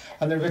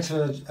 And they were a bit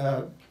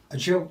of a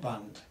joke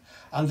band.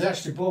 And they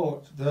actually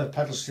bought the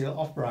pedal steel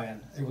off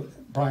Brian. It was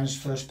Brian's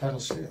first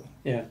pedal steel.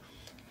 Yeah.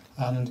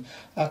 And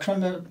I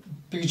can remember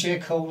B.J.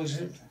 Cole, is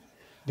it?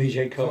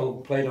 B.J.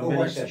 Cole played on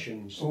many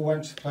sessions. Who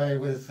went to play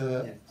with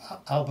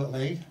Albert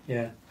Lee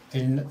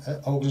in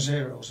Ogan's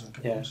Heroes, I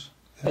think it was.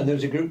 And there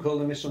was a group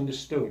called The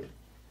Misunderstood,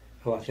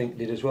 who I think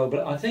did as well.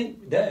 But I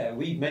think there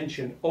we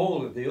mentioned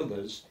all of the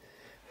others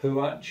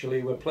who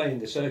actually were playing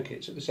the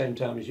circuits at the same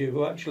time as you,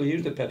 who actually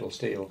used the pedal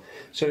steel.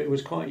 So it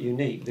was quite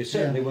unique. There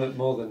certainly weren't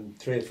more than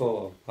 3 or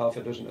 4, half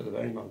a dozen at the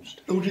very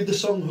most. Who did the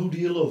song Who Do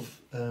You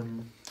Love?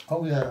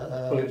 Oh yeah.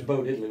 Well, it was Bo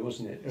Diddley,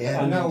 wasn't it?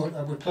 Yeah. No,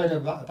 we played a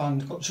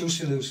band called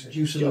Juicy Lucy.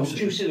 Juicy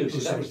Lucy,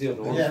 that was the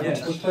other one.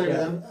 We played with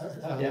them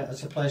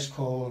at a place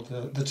called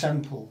the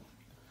Temple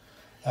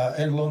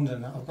in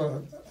London. I've got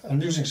an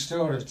amusing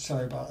story to tell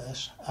you about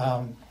this.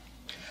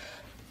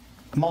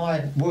 My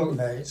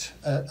workmate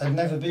had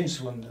never been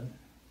to London,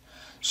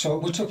 so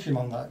we took him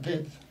on that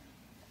gig.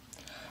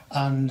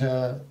 And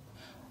there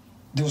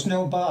was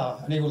no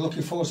bar, and he was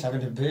looking forward to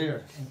having a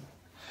beer.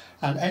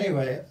 And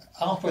anyway,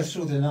 halfway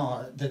through the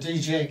night, the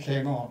DJ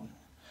came on,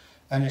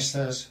 and he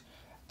says,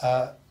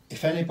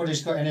 if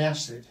anybody's got any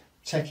acid,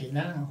 take it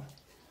now.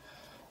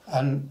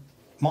 And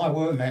my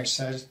workmate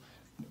said,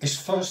 his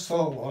first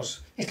thought was,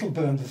 it'll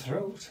burn the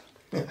throat.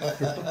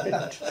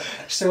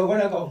 So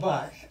when I got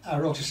back, I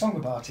wrote a song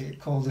about it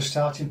called The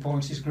Starting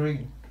Point is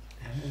Green.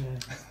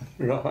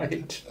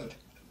 Right.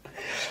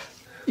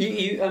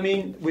 I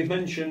mean, we've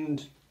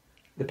mentioned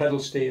the pedal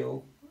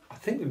steel. I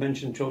think we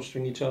mentioned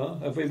 12-string guitar,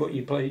 have we? But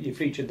you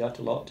featured that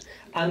a lot,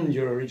 and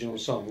your original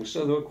songs.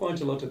 So there were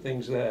quite a lot of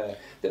things there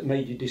that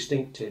made you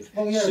distinctive.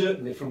 Well,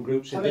 certainly from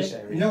groups in this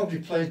area. Nobody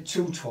played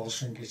 2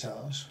 12-string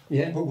guitars.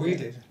 Yeah, but we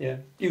did. Yeah,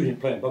 you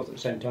didn't play them both at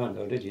the same time,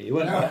 though, did you? You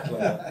weren't that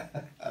clever.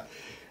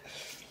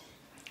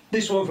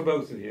 This one for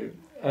both of you.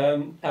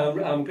 I'm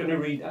going to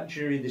read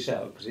this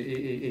out because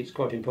it's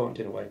quite important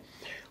in a way.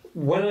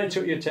 When I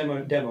took your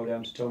demo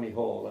down to Tony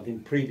Hall, I'd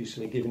been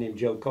previously giving him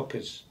Joe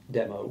Cocker's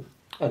demo,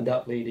 and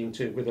that leading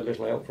to, with a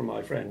little help from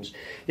my friends,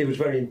 he was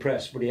very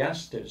impressed, but he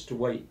asked us to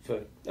wait for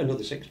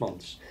another 6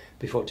 months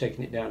before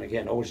taking it down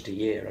again, or was it a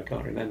year, I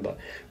can't remember.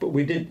 But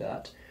we did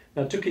that.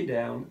 I took it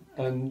down,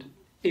 and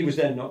he was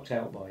then knocked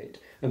out by it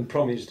and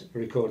promised a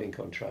recording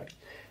contract.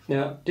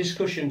 Now,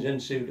 discussions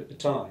ensued at the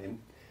time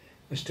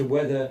as to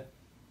whether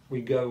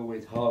we go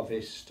with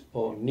Harvest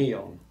or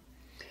Neon.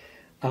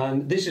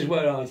 And this is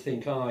where I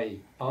think I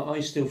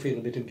still feel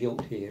a bit of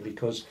guilt here,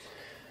 because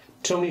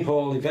Tony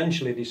Hall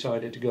eventually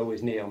decided to go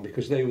with Neon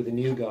because they were the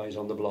new guys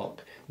on the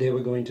block. They were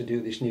going to do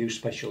this new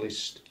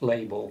specialist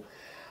label,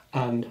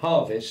 and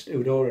Harvest, who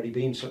had already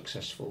been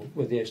successful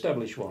with the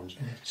established ones.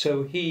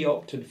 So he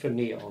opted for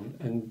Neon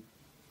and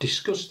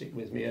discussed it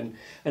with me, and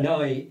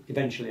I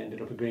eventually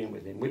ended up agreeing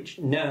with him, which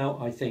now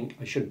I think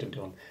I shouldn't have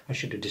done. I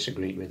should have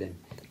disagreed with him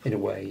in a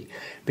way,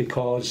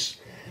 because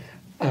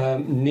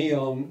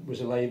Neon was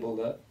a label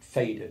that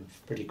faded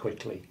pretty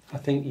quickly. I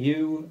think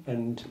you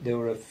and there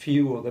were a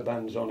few other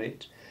bands on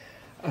it,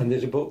 and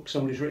there's a book,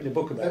 somebody's written a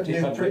book about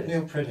it.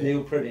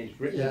 Neil Priddy's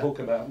written a book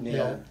about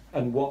Neon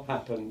and what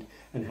happened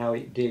and how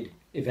it did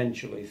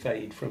eventually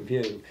fade from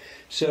view.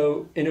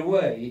 So in a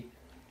way,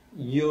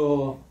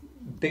 your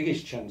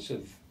biggest chance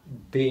of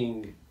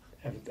being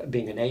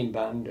an AIM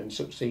band and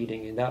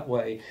succeeding in that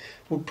way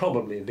would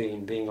probably have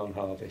been being on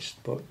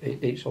Harvest, but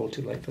it's all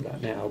too late for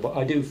that now. But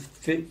I do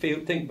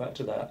think back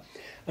to that,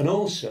 and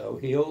also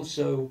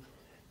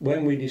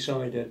when he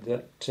decided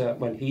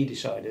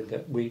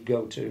that we'd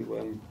go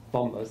to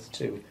Monmouth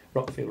to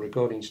Rockfield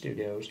Recording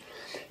Studios,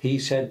 he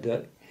said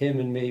that him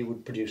and me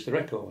would produce the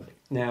record.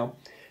 Now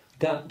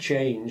that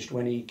changed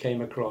when he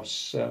came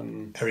across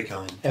Eric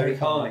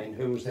Hine,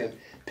 who was the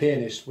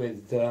pianist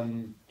with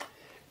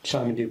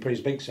Simon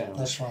Dupree's Big Sound.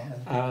 That's right.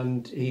 Yeah.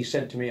 And he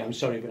said to me, I'm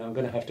sorry, but I'm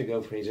going to have to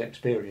go for his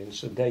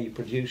experience, and they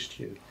produced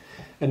you.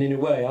 And in a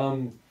way,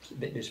 I'm a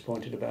bit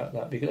disappointed about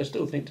that, because I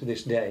still think to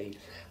this day,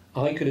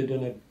 I could have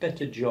done a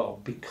better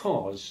job,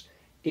 because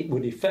it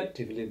would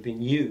effectively have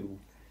been you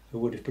who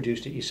would have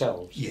produced it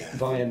yourselves,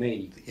 via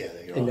me,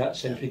 in that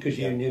sense, because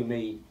you knew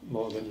me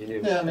more than you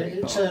knew. Yeah, I mean,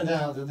 it turned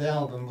out that the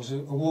album was a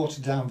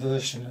watered-down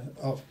version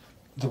of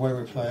the way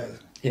we play it.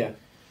 Yeah.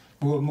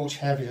 We were much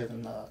heavier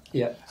than that.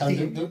 Yeah.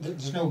 And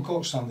there's no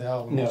guts on the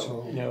album at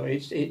all. No,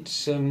 it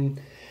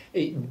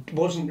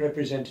wasn't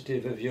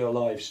representative of your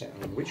live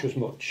sound, which was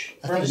much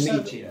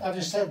meatier.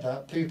 Having said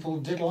that, people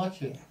did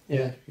like it.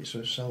 Yeah. It's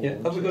a sell. Yeah.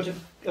 Have we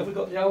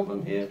got the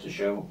album here to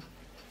show?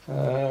 We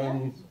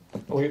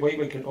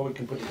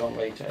can put it on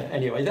later.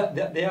 Anyway,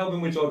 the album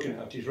we're talking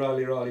about is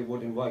Riley Riley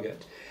Wood and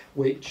Waggot,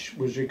 which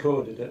was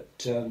recorded at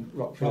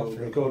Rockfield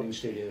Recording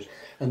Studios.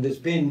 And there's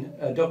been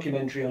a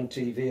documentary on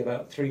TV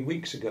about 3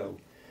 weeks ago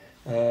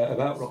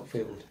about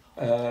Rockfield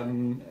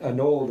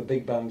and all the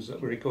big bands that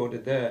were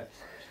recorded there.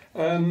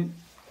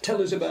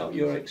 Tell us about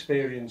your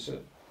experience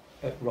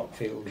at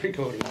Rockfield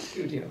Recording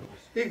Studio.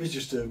 It was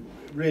just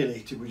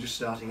we're just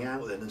starting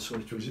out then, and so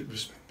it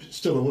was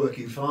still a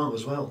working farm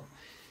as well.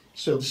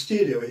 So the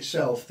studio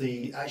itself,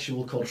 the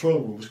actual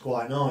control room was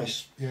quite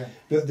nice. Yeah.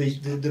 But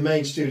the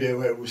main studio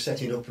where we were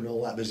setting up and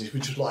all that business,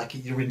 which was like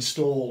you're in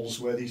stalls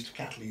where these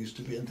cattle used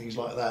to be and things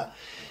like that.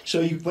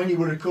 So when you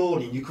were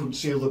recording, you couldn't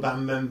see all the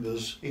band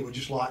members. It was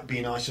just like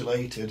being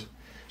isolated.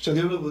 So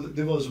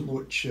there wasn't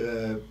much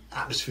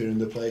atmosphere in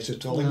the place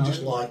at all. It was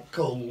just like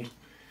cold.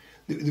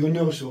 There were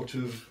no sort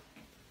of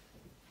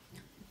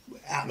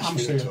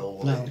atmosphere at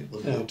all.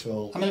 At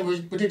all. I mean,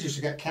 we did used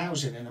to get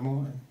cows in the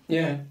morning.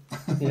 Yeah,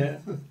 yeah.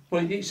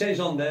 Well, it says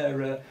on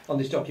there, on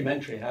this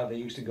documentary, how they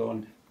used to go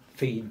and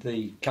feed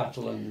the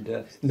cattle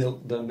and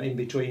milk them in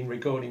between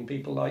recording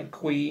people like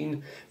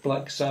Queen,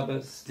 Black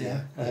Sabbath,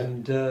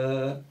 and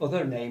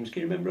other names.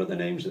 Can you remember other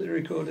names that they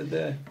recorded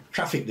there?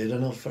 Traffic did, I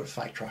know for a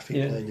fact Traffic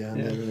played down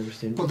there and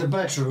everything. But the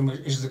bedroom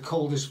is the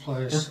coldest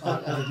place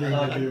I've ever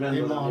been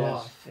in my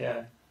life.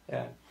 Yeah,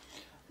 yeah.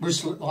 We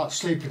was like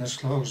sleeping as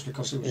clothes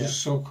because it was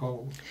just so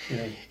cold.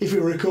 Yeah. If we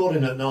were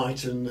recording at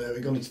night and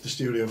we'd gone into the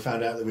studio and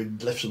found out that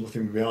we'd left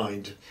something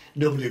behind,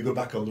 nobody would go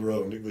back on their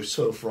own. It was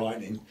so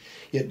frightening.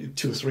 You had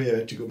 2 or 3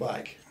 hours to go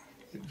back.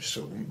 It was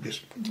so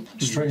just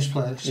strange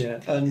place. Yeah,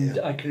 and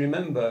I can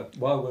remember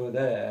while we were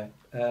there,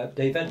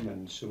 Dave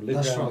Edmonds, who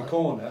lived around the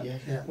corner,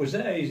 was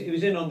there. He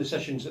was in on the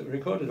sessions that were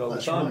recorded all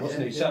the time,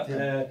 wasn't he? Sat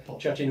there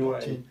chatting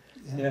away.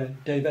 Yeah,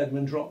 Dave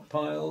Edmonds' Rock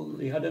Pile,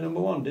 he had a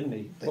 #1, didn't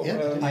he?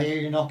 I Hear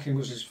You Knocking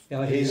was his...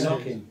 I Hear You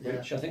Knocking,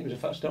 which I think was a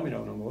Fats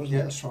Domino number, wasn't it?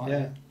 Yeah, that's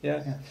right.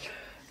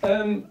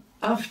 Yeah.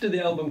 After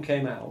the album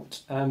came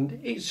out, and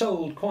it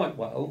sold quite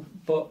well,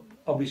 but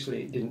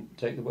obviously it didn't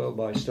take the world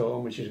by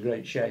storm, which is a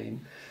great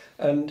shame.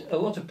 And a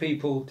lot of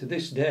people to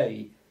this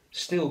day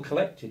still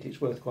collect it. It's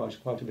worth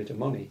quite a bit of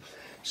money.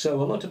 So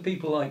a lot of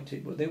people liked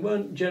it, but they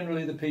weren't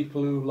generally the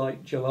people who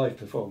liked your live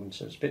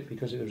performances,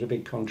 because there was a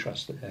big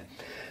contrast there.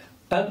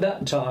 At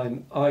that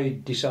time, I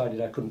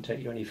decided I couldn't take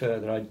you any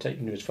further. I'd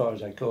taken you as far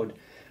as I could,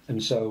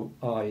 and so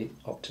I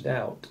opted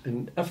out.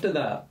 And after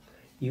that,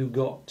 you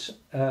got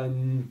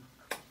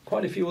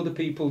quite a few other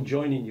people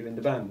joining you in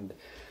the band,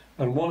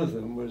 and one of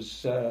them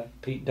was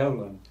Pete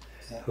Dolan,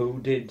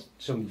 who did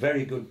some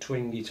very good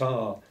twin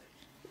guitar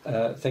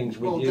things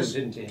with you,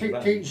 didn't he?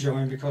 Pete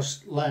joined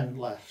because Len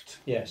left.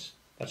 Yes,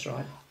 that's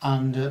right.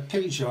 And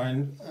Pete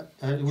joined.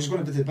 He was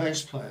going to be the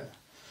bass player.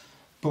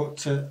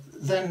 But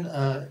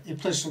then he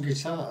played some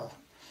guitar.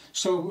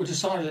 So we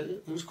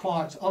decided it was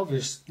quite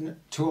obvious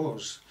to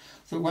us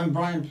that when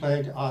Brian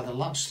played either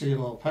lap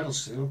steel or pedal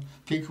steel,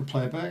 Pete could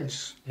play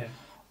bass. Yeah.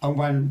 And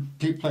when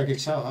Pete played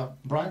guitar,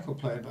 Brian could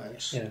play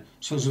bass. Yeah.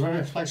 So it was a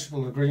very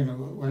flexible agreement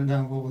that went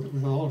down well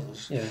with all of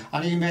us. Yeah.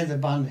 And he made the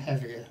band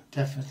heavier,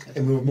 definitely.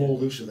 And we were more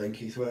looser then,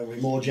 Keith, weren't we?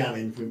 More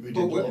jamming. We did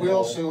we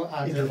also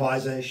had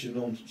improvisation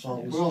on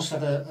songs. We also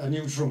had a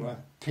new drummer,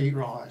 Pete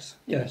Wright.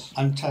 Yes.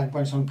 And Tag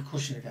went on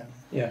percussion again.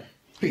 Yeah.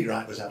 Pete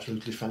Wright was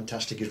absolutely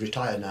fantastic. He's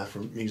retired now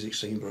from music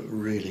scene, but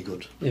really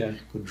good. Yeah.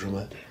 Good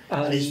drummer.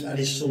 And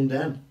his son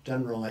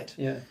Dan Wright.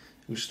 Yeah.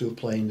 Who's still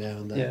playing now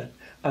and then. Yeah.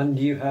 And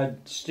you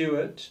had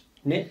Stuart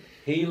Nip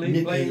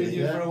Healy playing with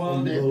you for a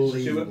while.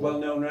 Stuart, well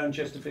known around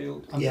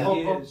Chesterfield. And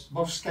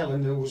Bob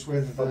Skellender was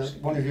with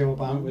one of your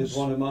bands. With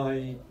one of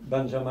my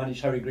bands I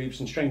managed, Harry Greaves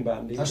String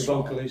Band. He was a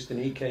vocalist,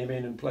 and he came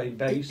in and played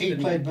bass. He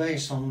played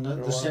bass on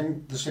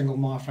the single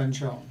My Friend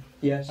John.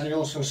 Yes. And he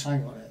also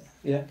sang on it.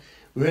 Yeah.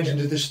 We went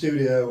into the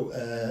studio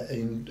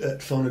at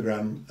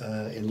Phonogram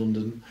in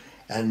London,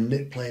 and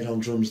Nick played on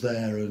drums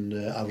there, and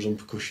I was on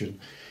percussion.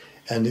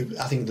 And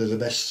I think they're the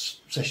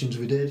best sessions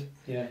we did.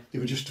 Yeah. They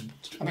were just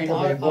one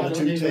or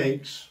two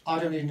takes. I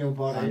Don't Need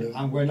Nobody,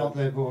 and We're Not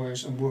Their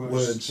Boys, and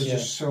Words.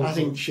 Just so I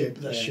think Shape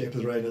of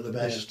the Rain are the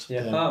best.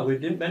 Yeah. We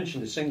didn't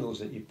mention the singles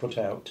that you put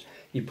out.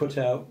 You put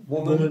out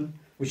Woman,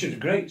 which is a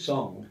great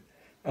song,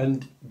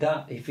 and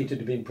that, if it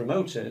had been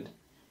promoted,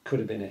 could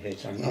have been a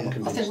hit. I'm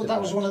convinced. I think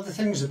that was one of the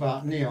things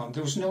about Neon.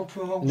 There was no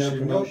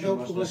promotion, no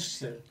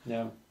publicity.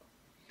 No.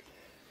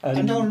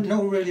 And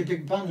no really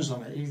big bands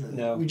on it either.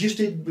 No. We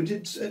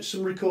did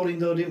some recording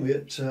though, didn't we,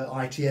 at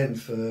ITN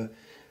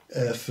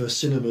for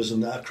cinemas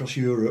and that across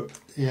Europe.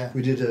 Yeah.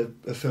 We did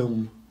a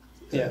film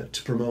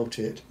to promote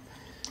it.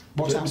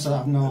 What happened to that? I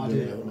have no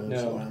idea.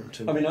 No.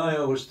 I mean, I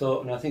always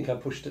thought, and I think I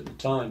pushed at the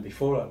time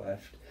before I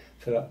left,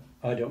 for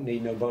I Don't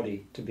Need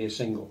Nobody to be a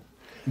single.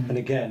 And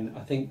again,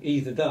 I think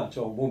either that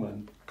or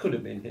Woman could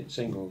have been hit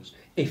singles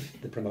if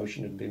the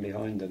promotion had been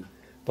behind them.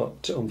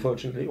 But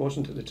unfortunately, it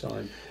wasn't at the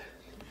time.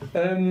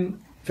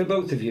 For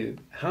both of you,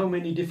 how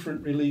many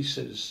different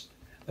releases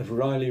of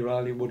Riley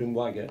Wood and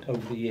Waggett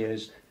over the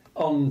years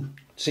on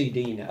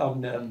CD now,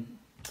 on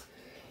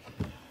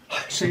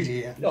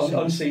CD, yeah.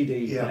 On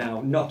CD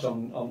now, not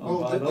on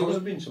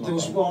vinyl. There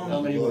was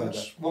one.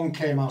 One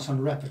came out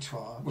on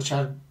Repertoire, which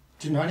I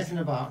didn't know anything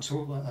about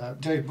until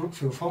Dave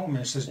Brookfield phoned me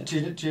and says, "Do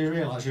you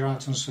realise you're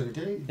out on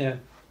CD?" Yeah.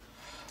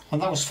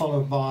 And that was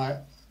followed by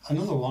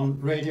another one,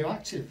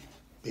 Radioactive.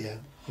 Yeah.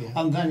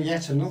 And then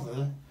yet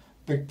another,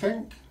 Big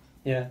Pink.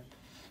 Yeah.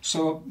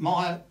 So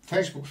my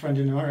Facebook friend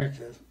in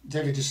America,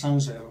 David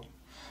DeSanzo,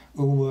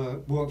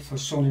 who worked for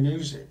Sony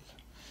Music,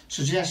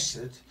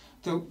 suggested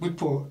that we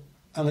put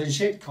a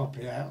legit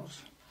copy out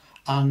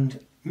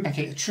and make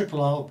it a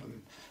triple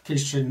album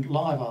featuring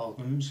live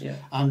albums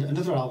and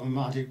another album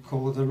I did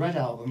called the Red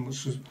Album,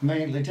 which was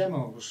mainly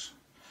demos.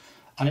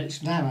 And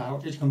it's now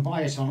out, you can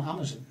buy it on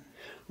Amazon.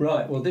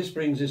 Right, well this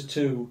brings us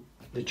to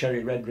the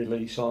Cherry Red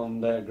release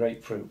on the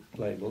Grapefruit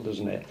label,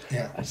 doesn't it?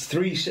 Yeah. It's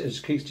three, as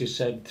Keith just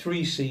said,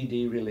 3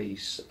 CD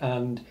release,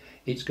 and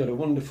it's got a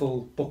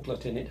wonderful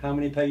booklet in it. How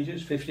many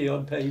pages? 50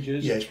 odd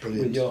pages? Yeah, it's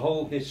brilliant. With your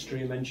whole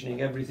history,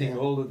 mentioning everything,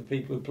 all of the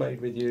people who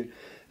played with you,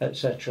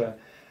 etc.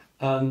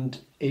 And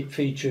it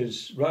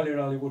features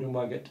Riley Wood and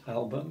Waggett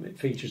album, it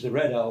features the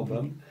Red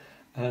album,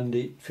 and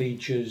it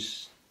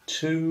features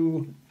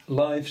 2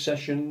 live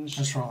sessions.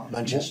 That's right.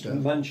 Manchester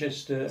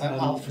and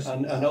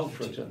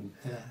Alfreton.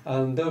 Yeah.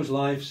 And those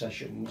live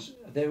sessions,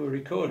 they were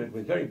recorded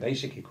with very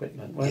basic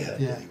equipment, weren't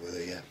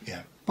they?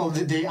 Yeah. Well,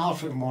 the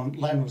Alfreton one,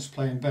 Len was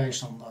playing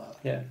bass on that.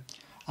 Yeah.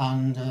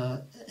 And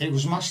it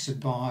was mastered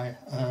by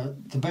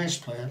the bass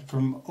player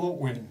from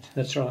Oakwind.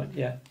 That's right,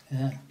 yeah.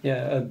 Yeah.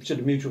 Yeah, a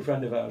sort of mutual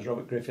friend of ours,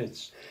 Robert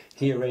Griffiths,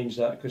 he arranged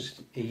that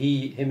because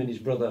him and his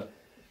brother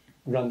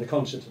ran the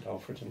concert at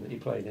Alfreton that he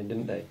played in,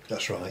 didn't they?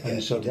 That's right.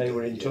 And so they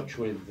were in touch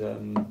with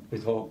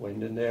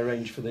Hawkwind, and they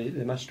arranged for the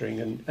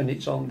mastering, and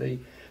it's on the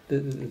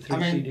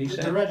 3 CD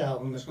set. The Red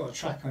album has got a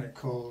track on it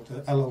called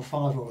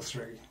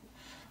LO503,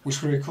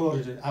 which we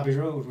recorded at Abbey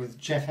Road with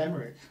Jeff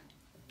Emmerich.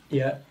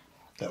 Yeah.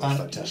 That was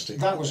fantastic.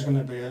 That was going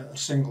to be a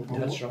single,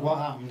 but That's right. what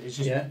happened is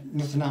just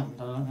nothing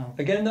happened. I don't know.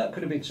 Again, that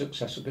could have been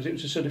successful because it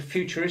was a sort of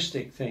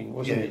futuristic thing,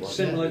 wasn't it?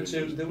 Similar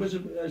to there was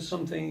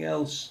something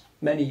else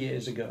many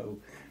years ago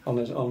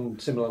on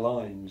similar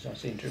lines. I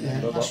seem to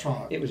remember. Yeah, that's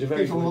right. It was a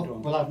very good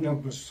one. Will have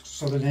numbers,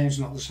 so the name's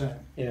not the same.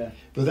 Yeah.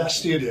 But that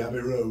studio, Abbey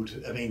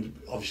Road, I mean,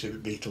 obviously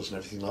with Beatles and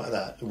everything like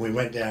that. And we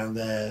went down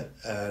there,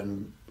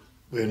 and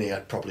we only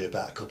had probably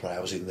about a couple of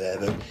hours in there,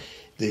 but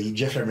the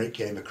Jeff Emmerich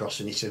came across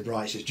and he said,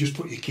 right, he says, just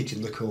put your kit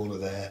in the corner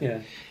there.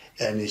 Yeah.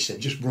 And he said,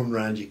 just run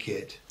round your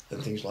kit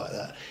and things like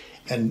that.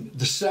 And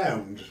the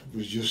sound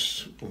was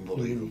just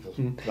unbelievable.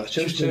 Like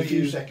So just a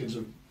few seconds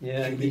of...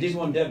 Yeah, you did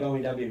one demo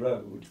in Abbey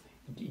Road.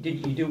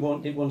 Did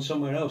one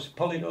somewhere else?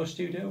 Polydor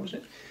Studio, was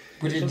it?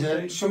 We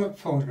did Summit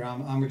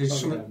Phonogram and we did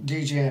Summit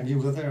DJM. You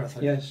were there, I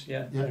think. Yes,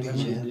 yeah. I remember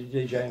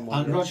the DJM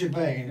one. And Roger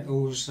Bain,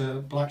 who was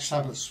Black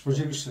Sabbath's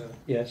producer,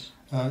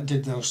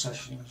 did those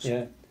sessions.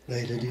 Yeah.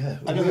 They did, yeah.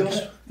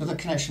 Another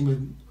connection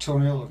with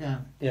Tony Hull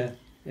again. Yeah.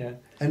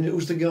 And it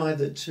was the guy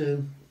that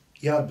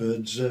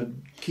Yardbirds,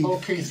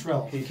 Keith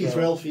Ralph. Keith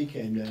Ralph, he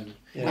came down.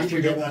 Yeah. After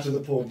we got out of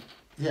the pub.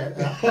 Yeah,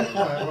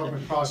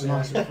 Robert Price and I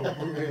was at the pub.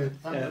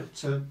 I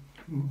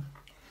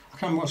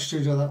can't remember what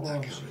studio that was. I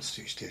can't remember what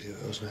studio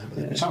it was now.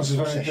 That was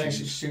a very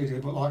basic studio,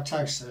 but like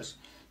Tag says,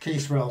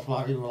 Keith Ralph,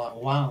 we were like,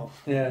 wow.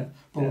 Yeah.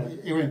 But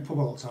he went pub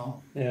all the time.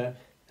 Yeah.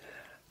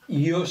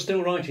 You're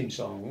still writing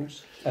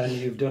songs, and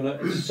you've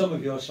done some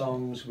of your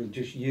songs with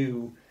just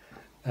you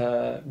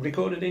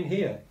recorded in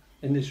here,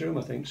 in this room,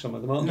 I think, some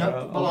of them aren't there?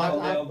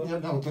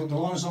 The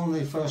ones on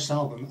the first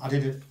album, I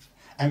did it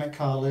Emmett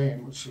Carr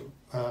Lane, which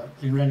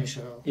in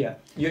Rennie-Show. Yeah,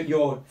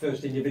 your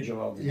first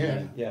individual album.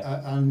 Yeah.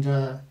 And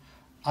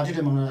I did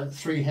them on a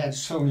 3-head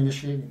Sony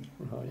machine.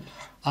 Right.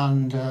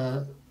 And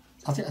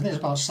I think there's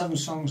about 7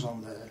 songs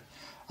on there.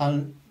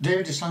 And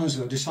David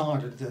DeSanzo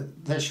decided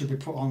that they should be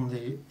put on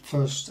the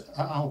first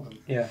album.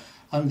 Yeah.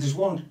 And there's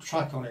one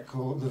track on it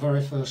called The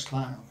Very First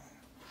Clown.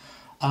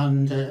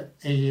 And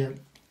he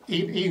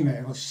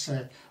emailed to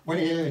say, when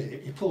he heard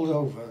it, he pulled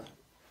over.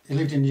 He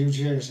lived in New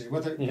Jersey,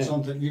 whether it was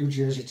on the New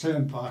Jersey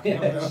Turnpike,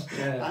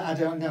 I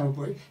don't know,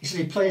 but he said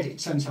he played it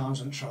 10 times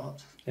on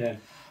trot. Yeah.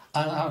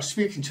 And I was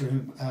speaking to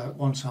him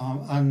one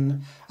time,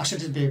 and I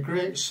said it'd be a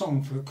great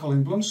song for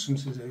Colin Blunstone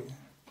to do.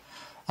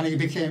 And he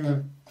became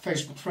a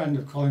Facebook friend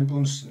of Colin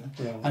Blunston,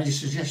 Yeah. and he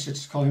suggested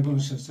to Colin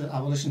Blunston to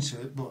have a listen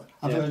to it, but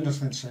I've heard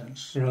nothing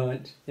since.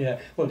 Right, yeah.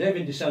 Well,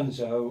 David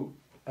DeSanzo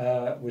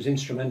was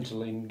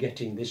instrumental in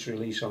getting this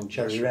release on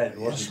Cherry Red,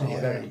 wasn't he?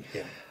 Very.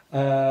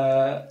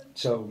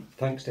 So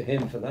thanks to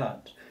him for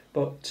that.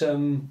 But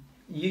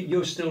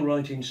you're still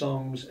writing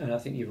songs, and I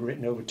think you've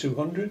written over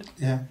 200,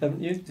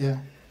 haven't you? Yeah.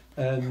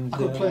 And I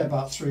could play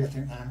about 3, I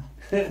think, now.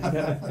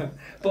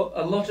 But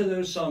a lot of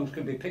those songs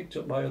could be picked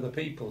up by other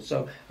people.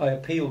 So I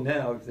appeal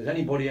now, if there's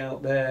anybody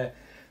out there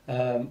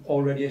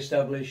already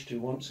established who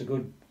wants a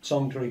good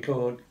song to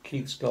record,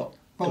 Keith's got...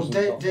 Well,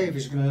 Dave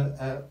is going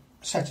to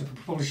set up a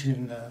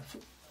publishing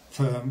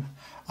firm,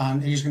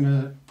 and he's going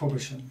to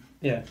publish them.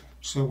 Yeah.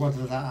 So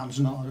whether that happens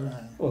or not, I don't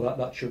know. Well,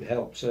 that should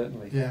help,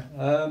 certainly. Yeah.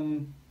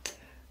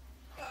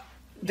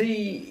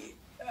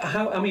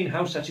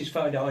 How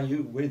satisfied are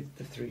you with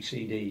the 3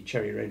 CD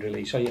Cherry Red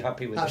release? Are you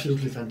happy with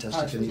Absolutely it?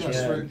 fantastic.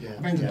 I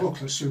mean, the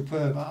booklet's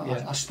superb.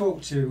 I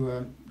spoke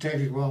to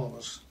David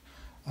Wells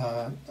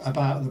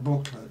about the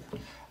booklet,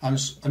 and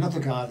another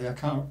guy there, I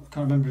can't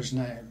remember his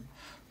name,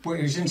 but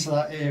he's into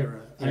that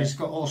era, and he's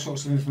got all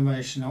sorts of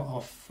information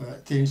off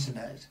the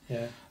internet.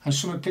 Yeah. And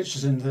some of the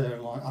pictures in there,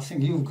 like, I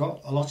think you've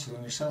got a lot of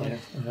them yourself.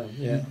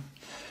 Yeah.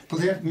 But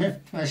the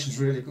information's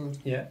really good.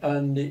 Yeah,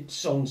 and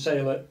it's on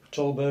sale at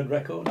Tallbird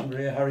Records,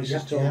 Maria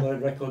Harris's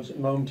Tallbird Records at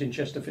the moment in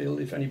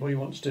Chesterfield, if anybody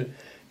wants to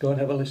go and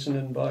have a listen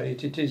and buy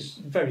it. It is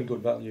very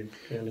good value,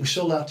 really. We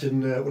saw that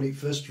in, when it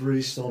first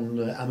released on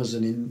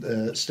Amazon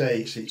in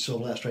States, it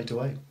sold out straight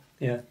away.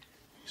 Yeah.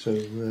 So,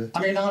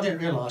 I mean, I didn't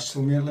realise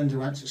till me and Linda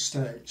went to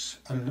States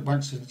and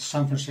went to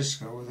San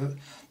Francisco that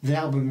the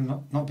album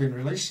had not been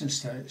released in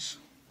States.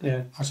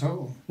 Yeah. At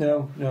all.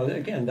 No,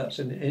 again, that's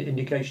an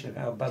indication of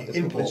how bad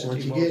the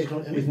publicity was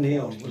with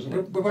Neon, wasn't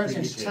it? We went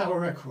into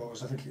Tower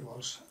Records, I think it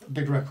was, a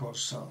big record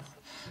store.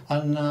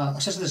 And I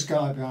said to this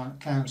guy behind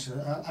the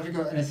counter, have you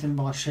got anything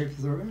by Shape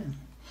of the Rain?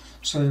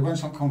 So he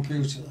went on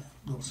computer,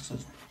 looked, and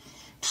said,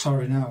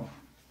 sorry, no.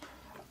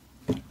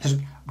 It's a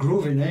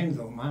groovy name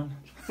though, man.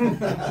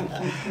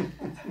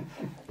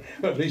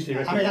 Well, at least he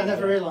I mean, I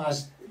never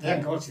realised they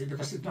hadn't got it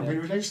because it's not been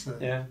released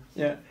there.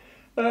 Yeah.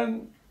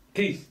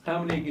 Keith,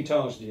 how many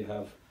guitars do you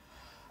have?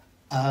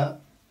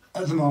 At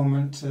the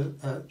moment,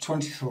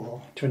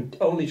 24.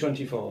 Only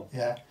 24?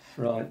 Yeah.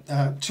 Right.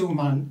 Two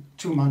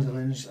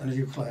mandolins and a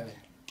ukulele.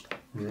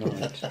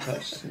 Right,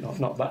 that's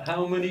not bad.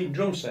 How many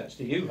drum sets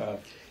do you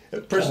have?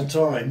 At present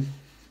time,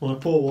 my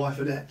poor wife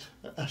Annette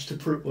has to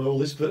put up with all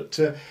this, but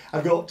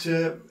I've got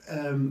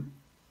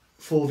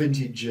 4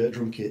 vintage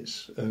drum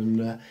kits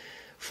and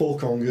 4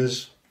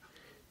 congas,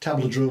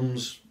 tabla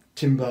drums,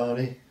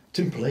 timpani,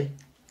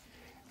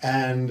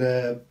 and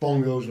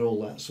bongos and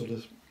all that sort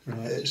of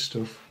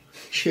stuff.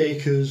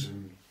 Shakers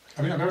and...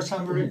 Have you not got a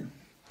tambourine?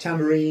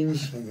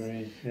 Tambourines.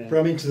 Yeah. But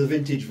I'm into the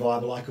vintage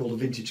vibe. I like all the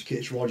vintage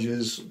kits,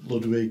 Rogers,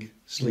 Ludwig,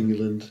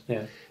 Slingerland.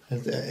 Yeah.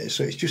 And,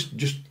 so it's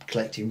just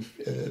collecting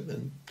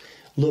and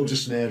loads of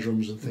snare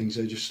drums and things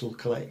I just still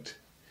collect.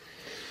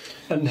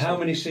 And how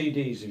many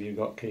CDs have you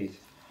got,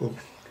 Keith? Well,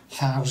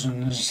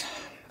 thousands.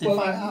 Well,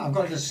 I've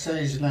got to the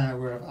stage now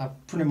where I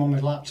put them on my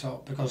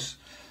laptop because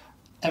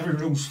every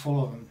room's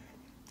full of them.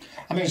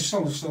 I mean,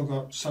 some have still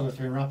got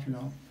cellophane wrapping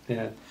on.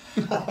 Yeah.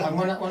 And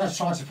when I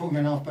try to put them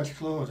in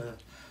alphabetical order,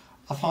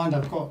 I find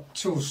I've got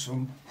 2 of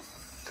some.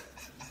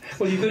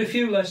 Well, you've got a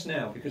few less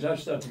now because I've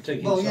started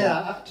taking some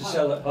to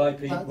sell at High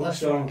Peak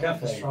Bookstore and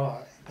Cafe. That's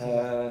right.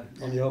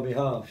 On your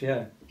behalf,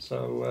 yeah.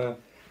 So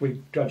we're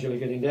gradually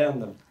getting down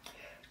them.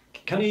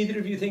 Can either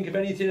of you think of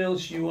anything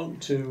else you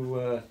want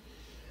to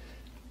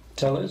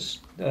tell us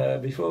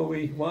before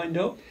we wind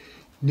up?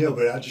 No,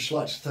 but I'd just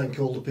like to thank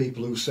all the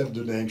people who said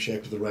the name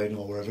Shape of the Rain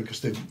or wherever,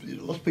 because a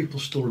lot of people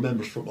still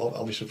remember us from,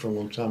 obviously, from a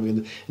long time ago,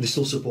 and they're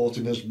still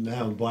supporting us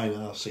now and buying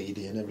our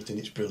CD and everything.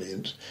 It's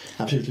brilliant,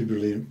 absolutely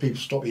brilliant. People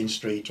stop in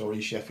Street or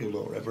in Sheffield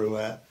or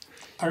everywhere.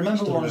 I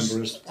remember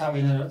once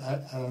having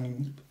a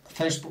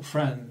Facebook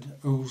friend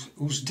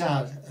whose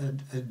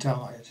dad had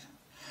died,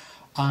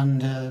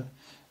 and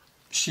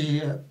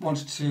she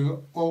wanted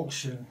to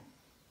auction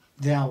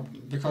the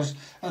album, because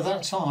at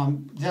that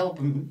time the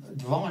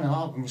vinyl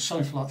album was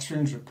selling for like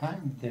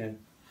 £300. Yeah.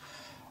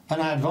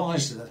 And I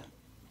advised her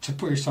to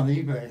put it on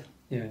eBay.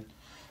 Yeah.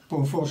 But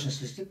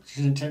unfortunately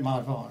she didn't take my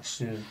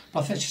advice. Yeah. But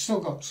I think she still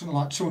got something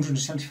like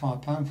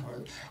 £275 for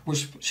it,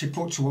 which she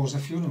put towards the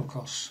funeral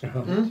costs.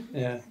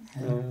 Yeah.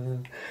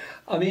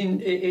 I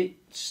mean,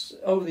 it's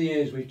over the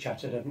years we've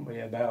chatted, haven't we,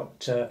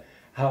 about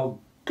how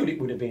good it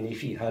would have been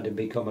if you had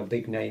become a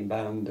big name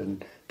band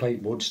and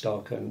played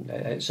Woodstock and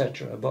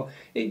etc. But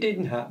it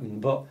didn't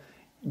happen. But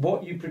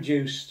what you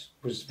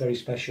was very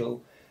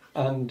special,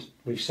 and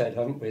we've said,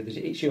 haven't we, that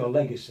it's your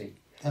legacy.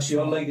 That's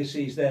your right.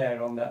 legacy's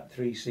there on that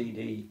 3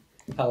 CD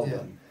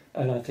album,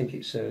 and I think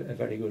it's a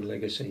very good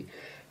legacy.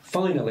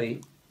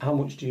 Finally, how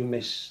much do you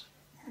miss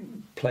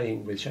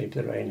playing with Shape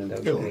of the Rain and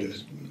those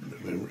days?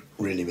 We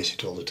really miss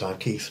it all the time,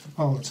 Keith.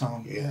 All the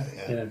time. Yeah.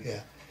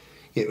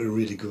 It was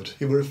really good.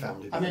 It were a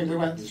family. I mean, we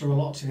went through a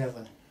lot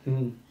together.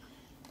 Mm.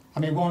 I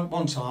mean,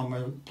 one time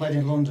we played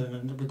in London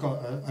and we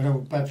got an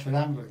old Bedford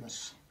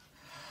ambulance.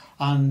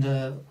 And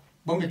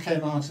when we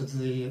came out of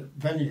the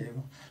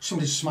venue,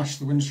 somebody smashed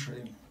the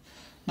windscreen.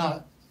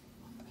 Now,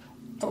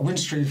 a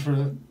windscreen for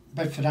a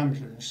Bedford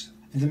ambulance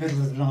in the middle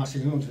of the night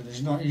in London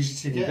is not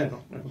easy to get.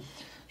 No.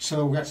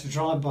 So we had to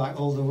drive back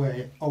all the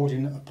way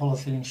holding a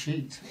polythene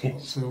sheet.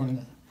 So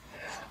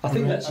I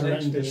think that's an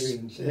horrendous.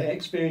 experience. Yeah.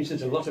 Experience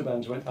that a lot of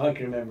bands went. I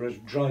can remember us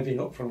driving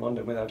up from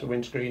London without a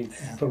windscreen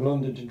from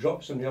London to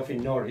drop somebody off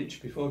in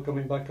Norwich before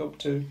coming back up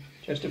to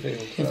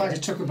Chesterfield. In fact,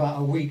 it took about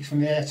a week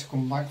from the air to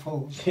come back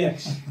forward.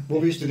 Yes.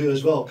 What we used to do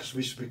as well, because we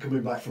used to be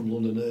coming back from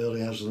London at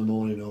early hours of the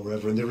morning or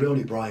whatever, and there was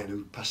only Brian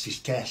who passed his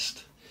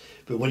test.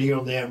 But when you're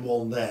on the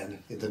M1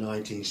 then, in the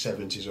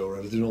 1970s or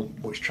whatever, there's not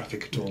much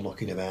traffic at all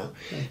knocking about.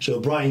 Okay.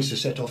 So Brian used to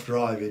set off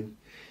driving,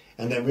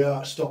 and then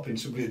without stopping,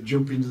 somebody would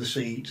jump into the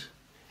seat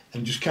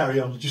and just carry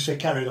on, just say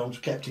carry on,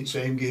 kept it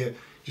same gear,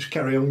 just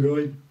carry on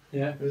going.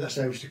 Yeah. That's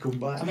how we used to come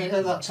back. I mean,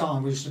 at that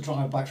time, we used to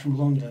drive back from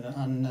London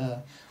and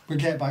we'd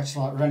get back to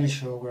like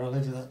Renishaw, where I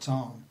lived at that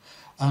time.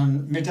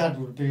 And my dad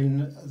would be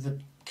in the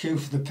queue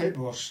for the pit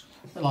bus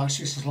at like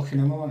 6 o'clock in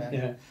the morning.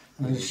 Yeah.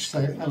 And I'd just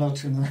say hello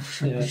to him and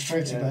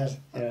straight to bed.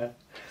 Yeah.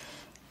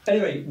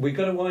 Anyway, we've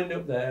got to wind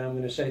up there. I'm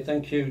going to say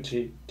thank you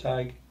to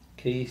Tag,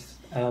 Keith,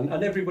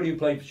 and everybody who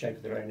played for Shape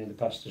of the Rain in the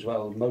past as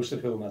well, most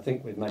of whom I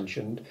think we've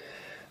mentioned.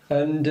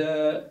 And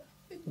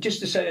just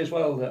to say as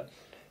well that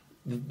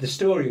the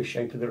story of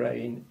Shape of the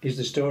Rain is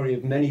the story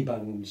of many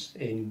bands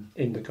in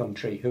the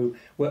country who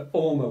were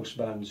almost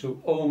bands,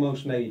 who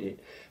almost made it,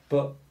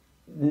 but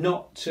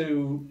not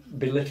to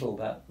belittle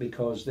that,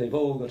 because they've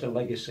all got a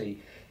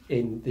legacy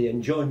in the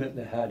enjoyment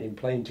they had in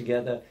playing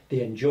together,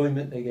 the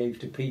enjoyment they gave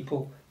to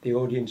people, the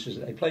audiences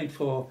that they played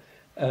for.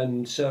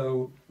 And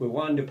so we'll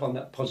wind up on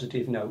that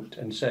positive note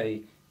and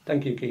say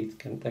thank you, Keith,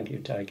 and thank you,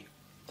 Tag.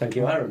 Thank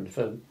you, Aaron,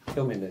 for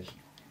filming this.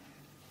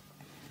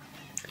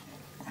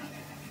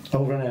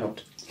 Over and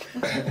out.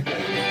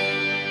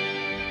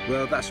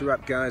 Well, that's a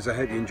wrap, guys. I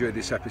hope you enjoyed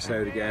this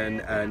episode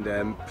again,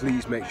 and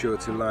please make sure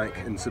to like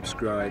and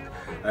subscribe.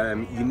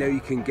 You know,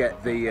 you can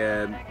get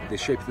the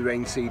Shape of the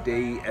Rain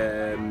CD.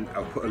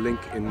 I'll put a link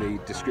in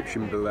the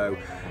description below,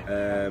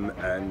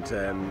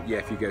 yeah,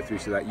 if you go through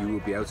to that, you will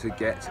be able to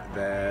get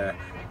the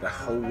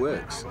whole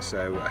works.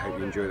 So I hope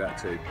you enjoy that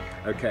too.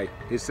 Okay,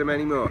 here's so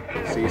many more.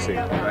 See you soon.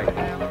 Bye.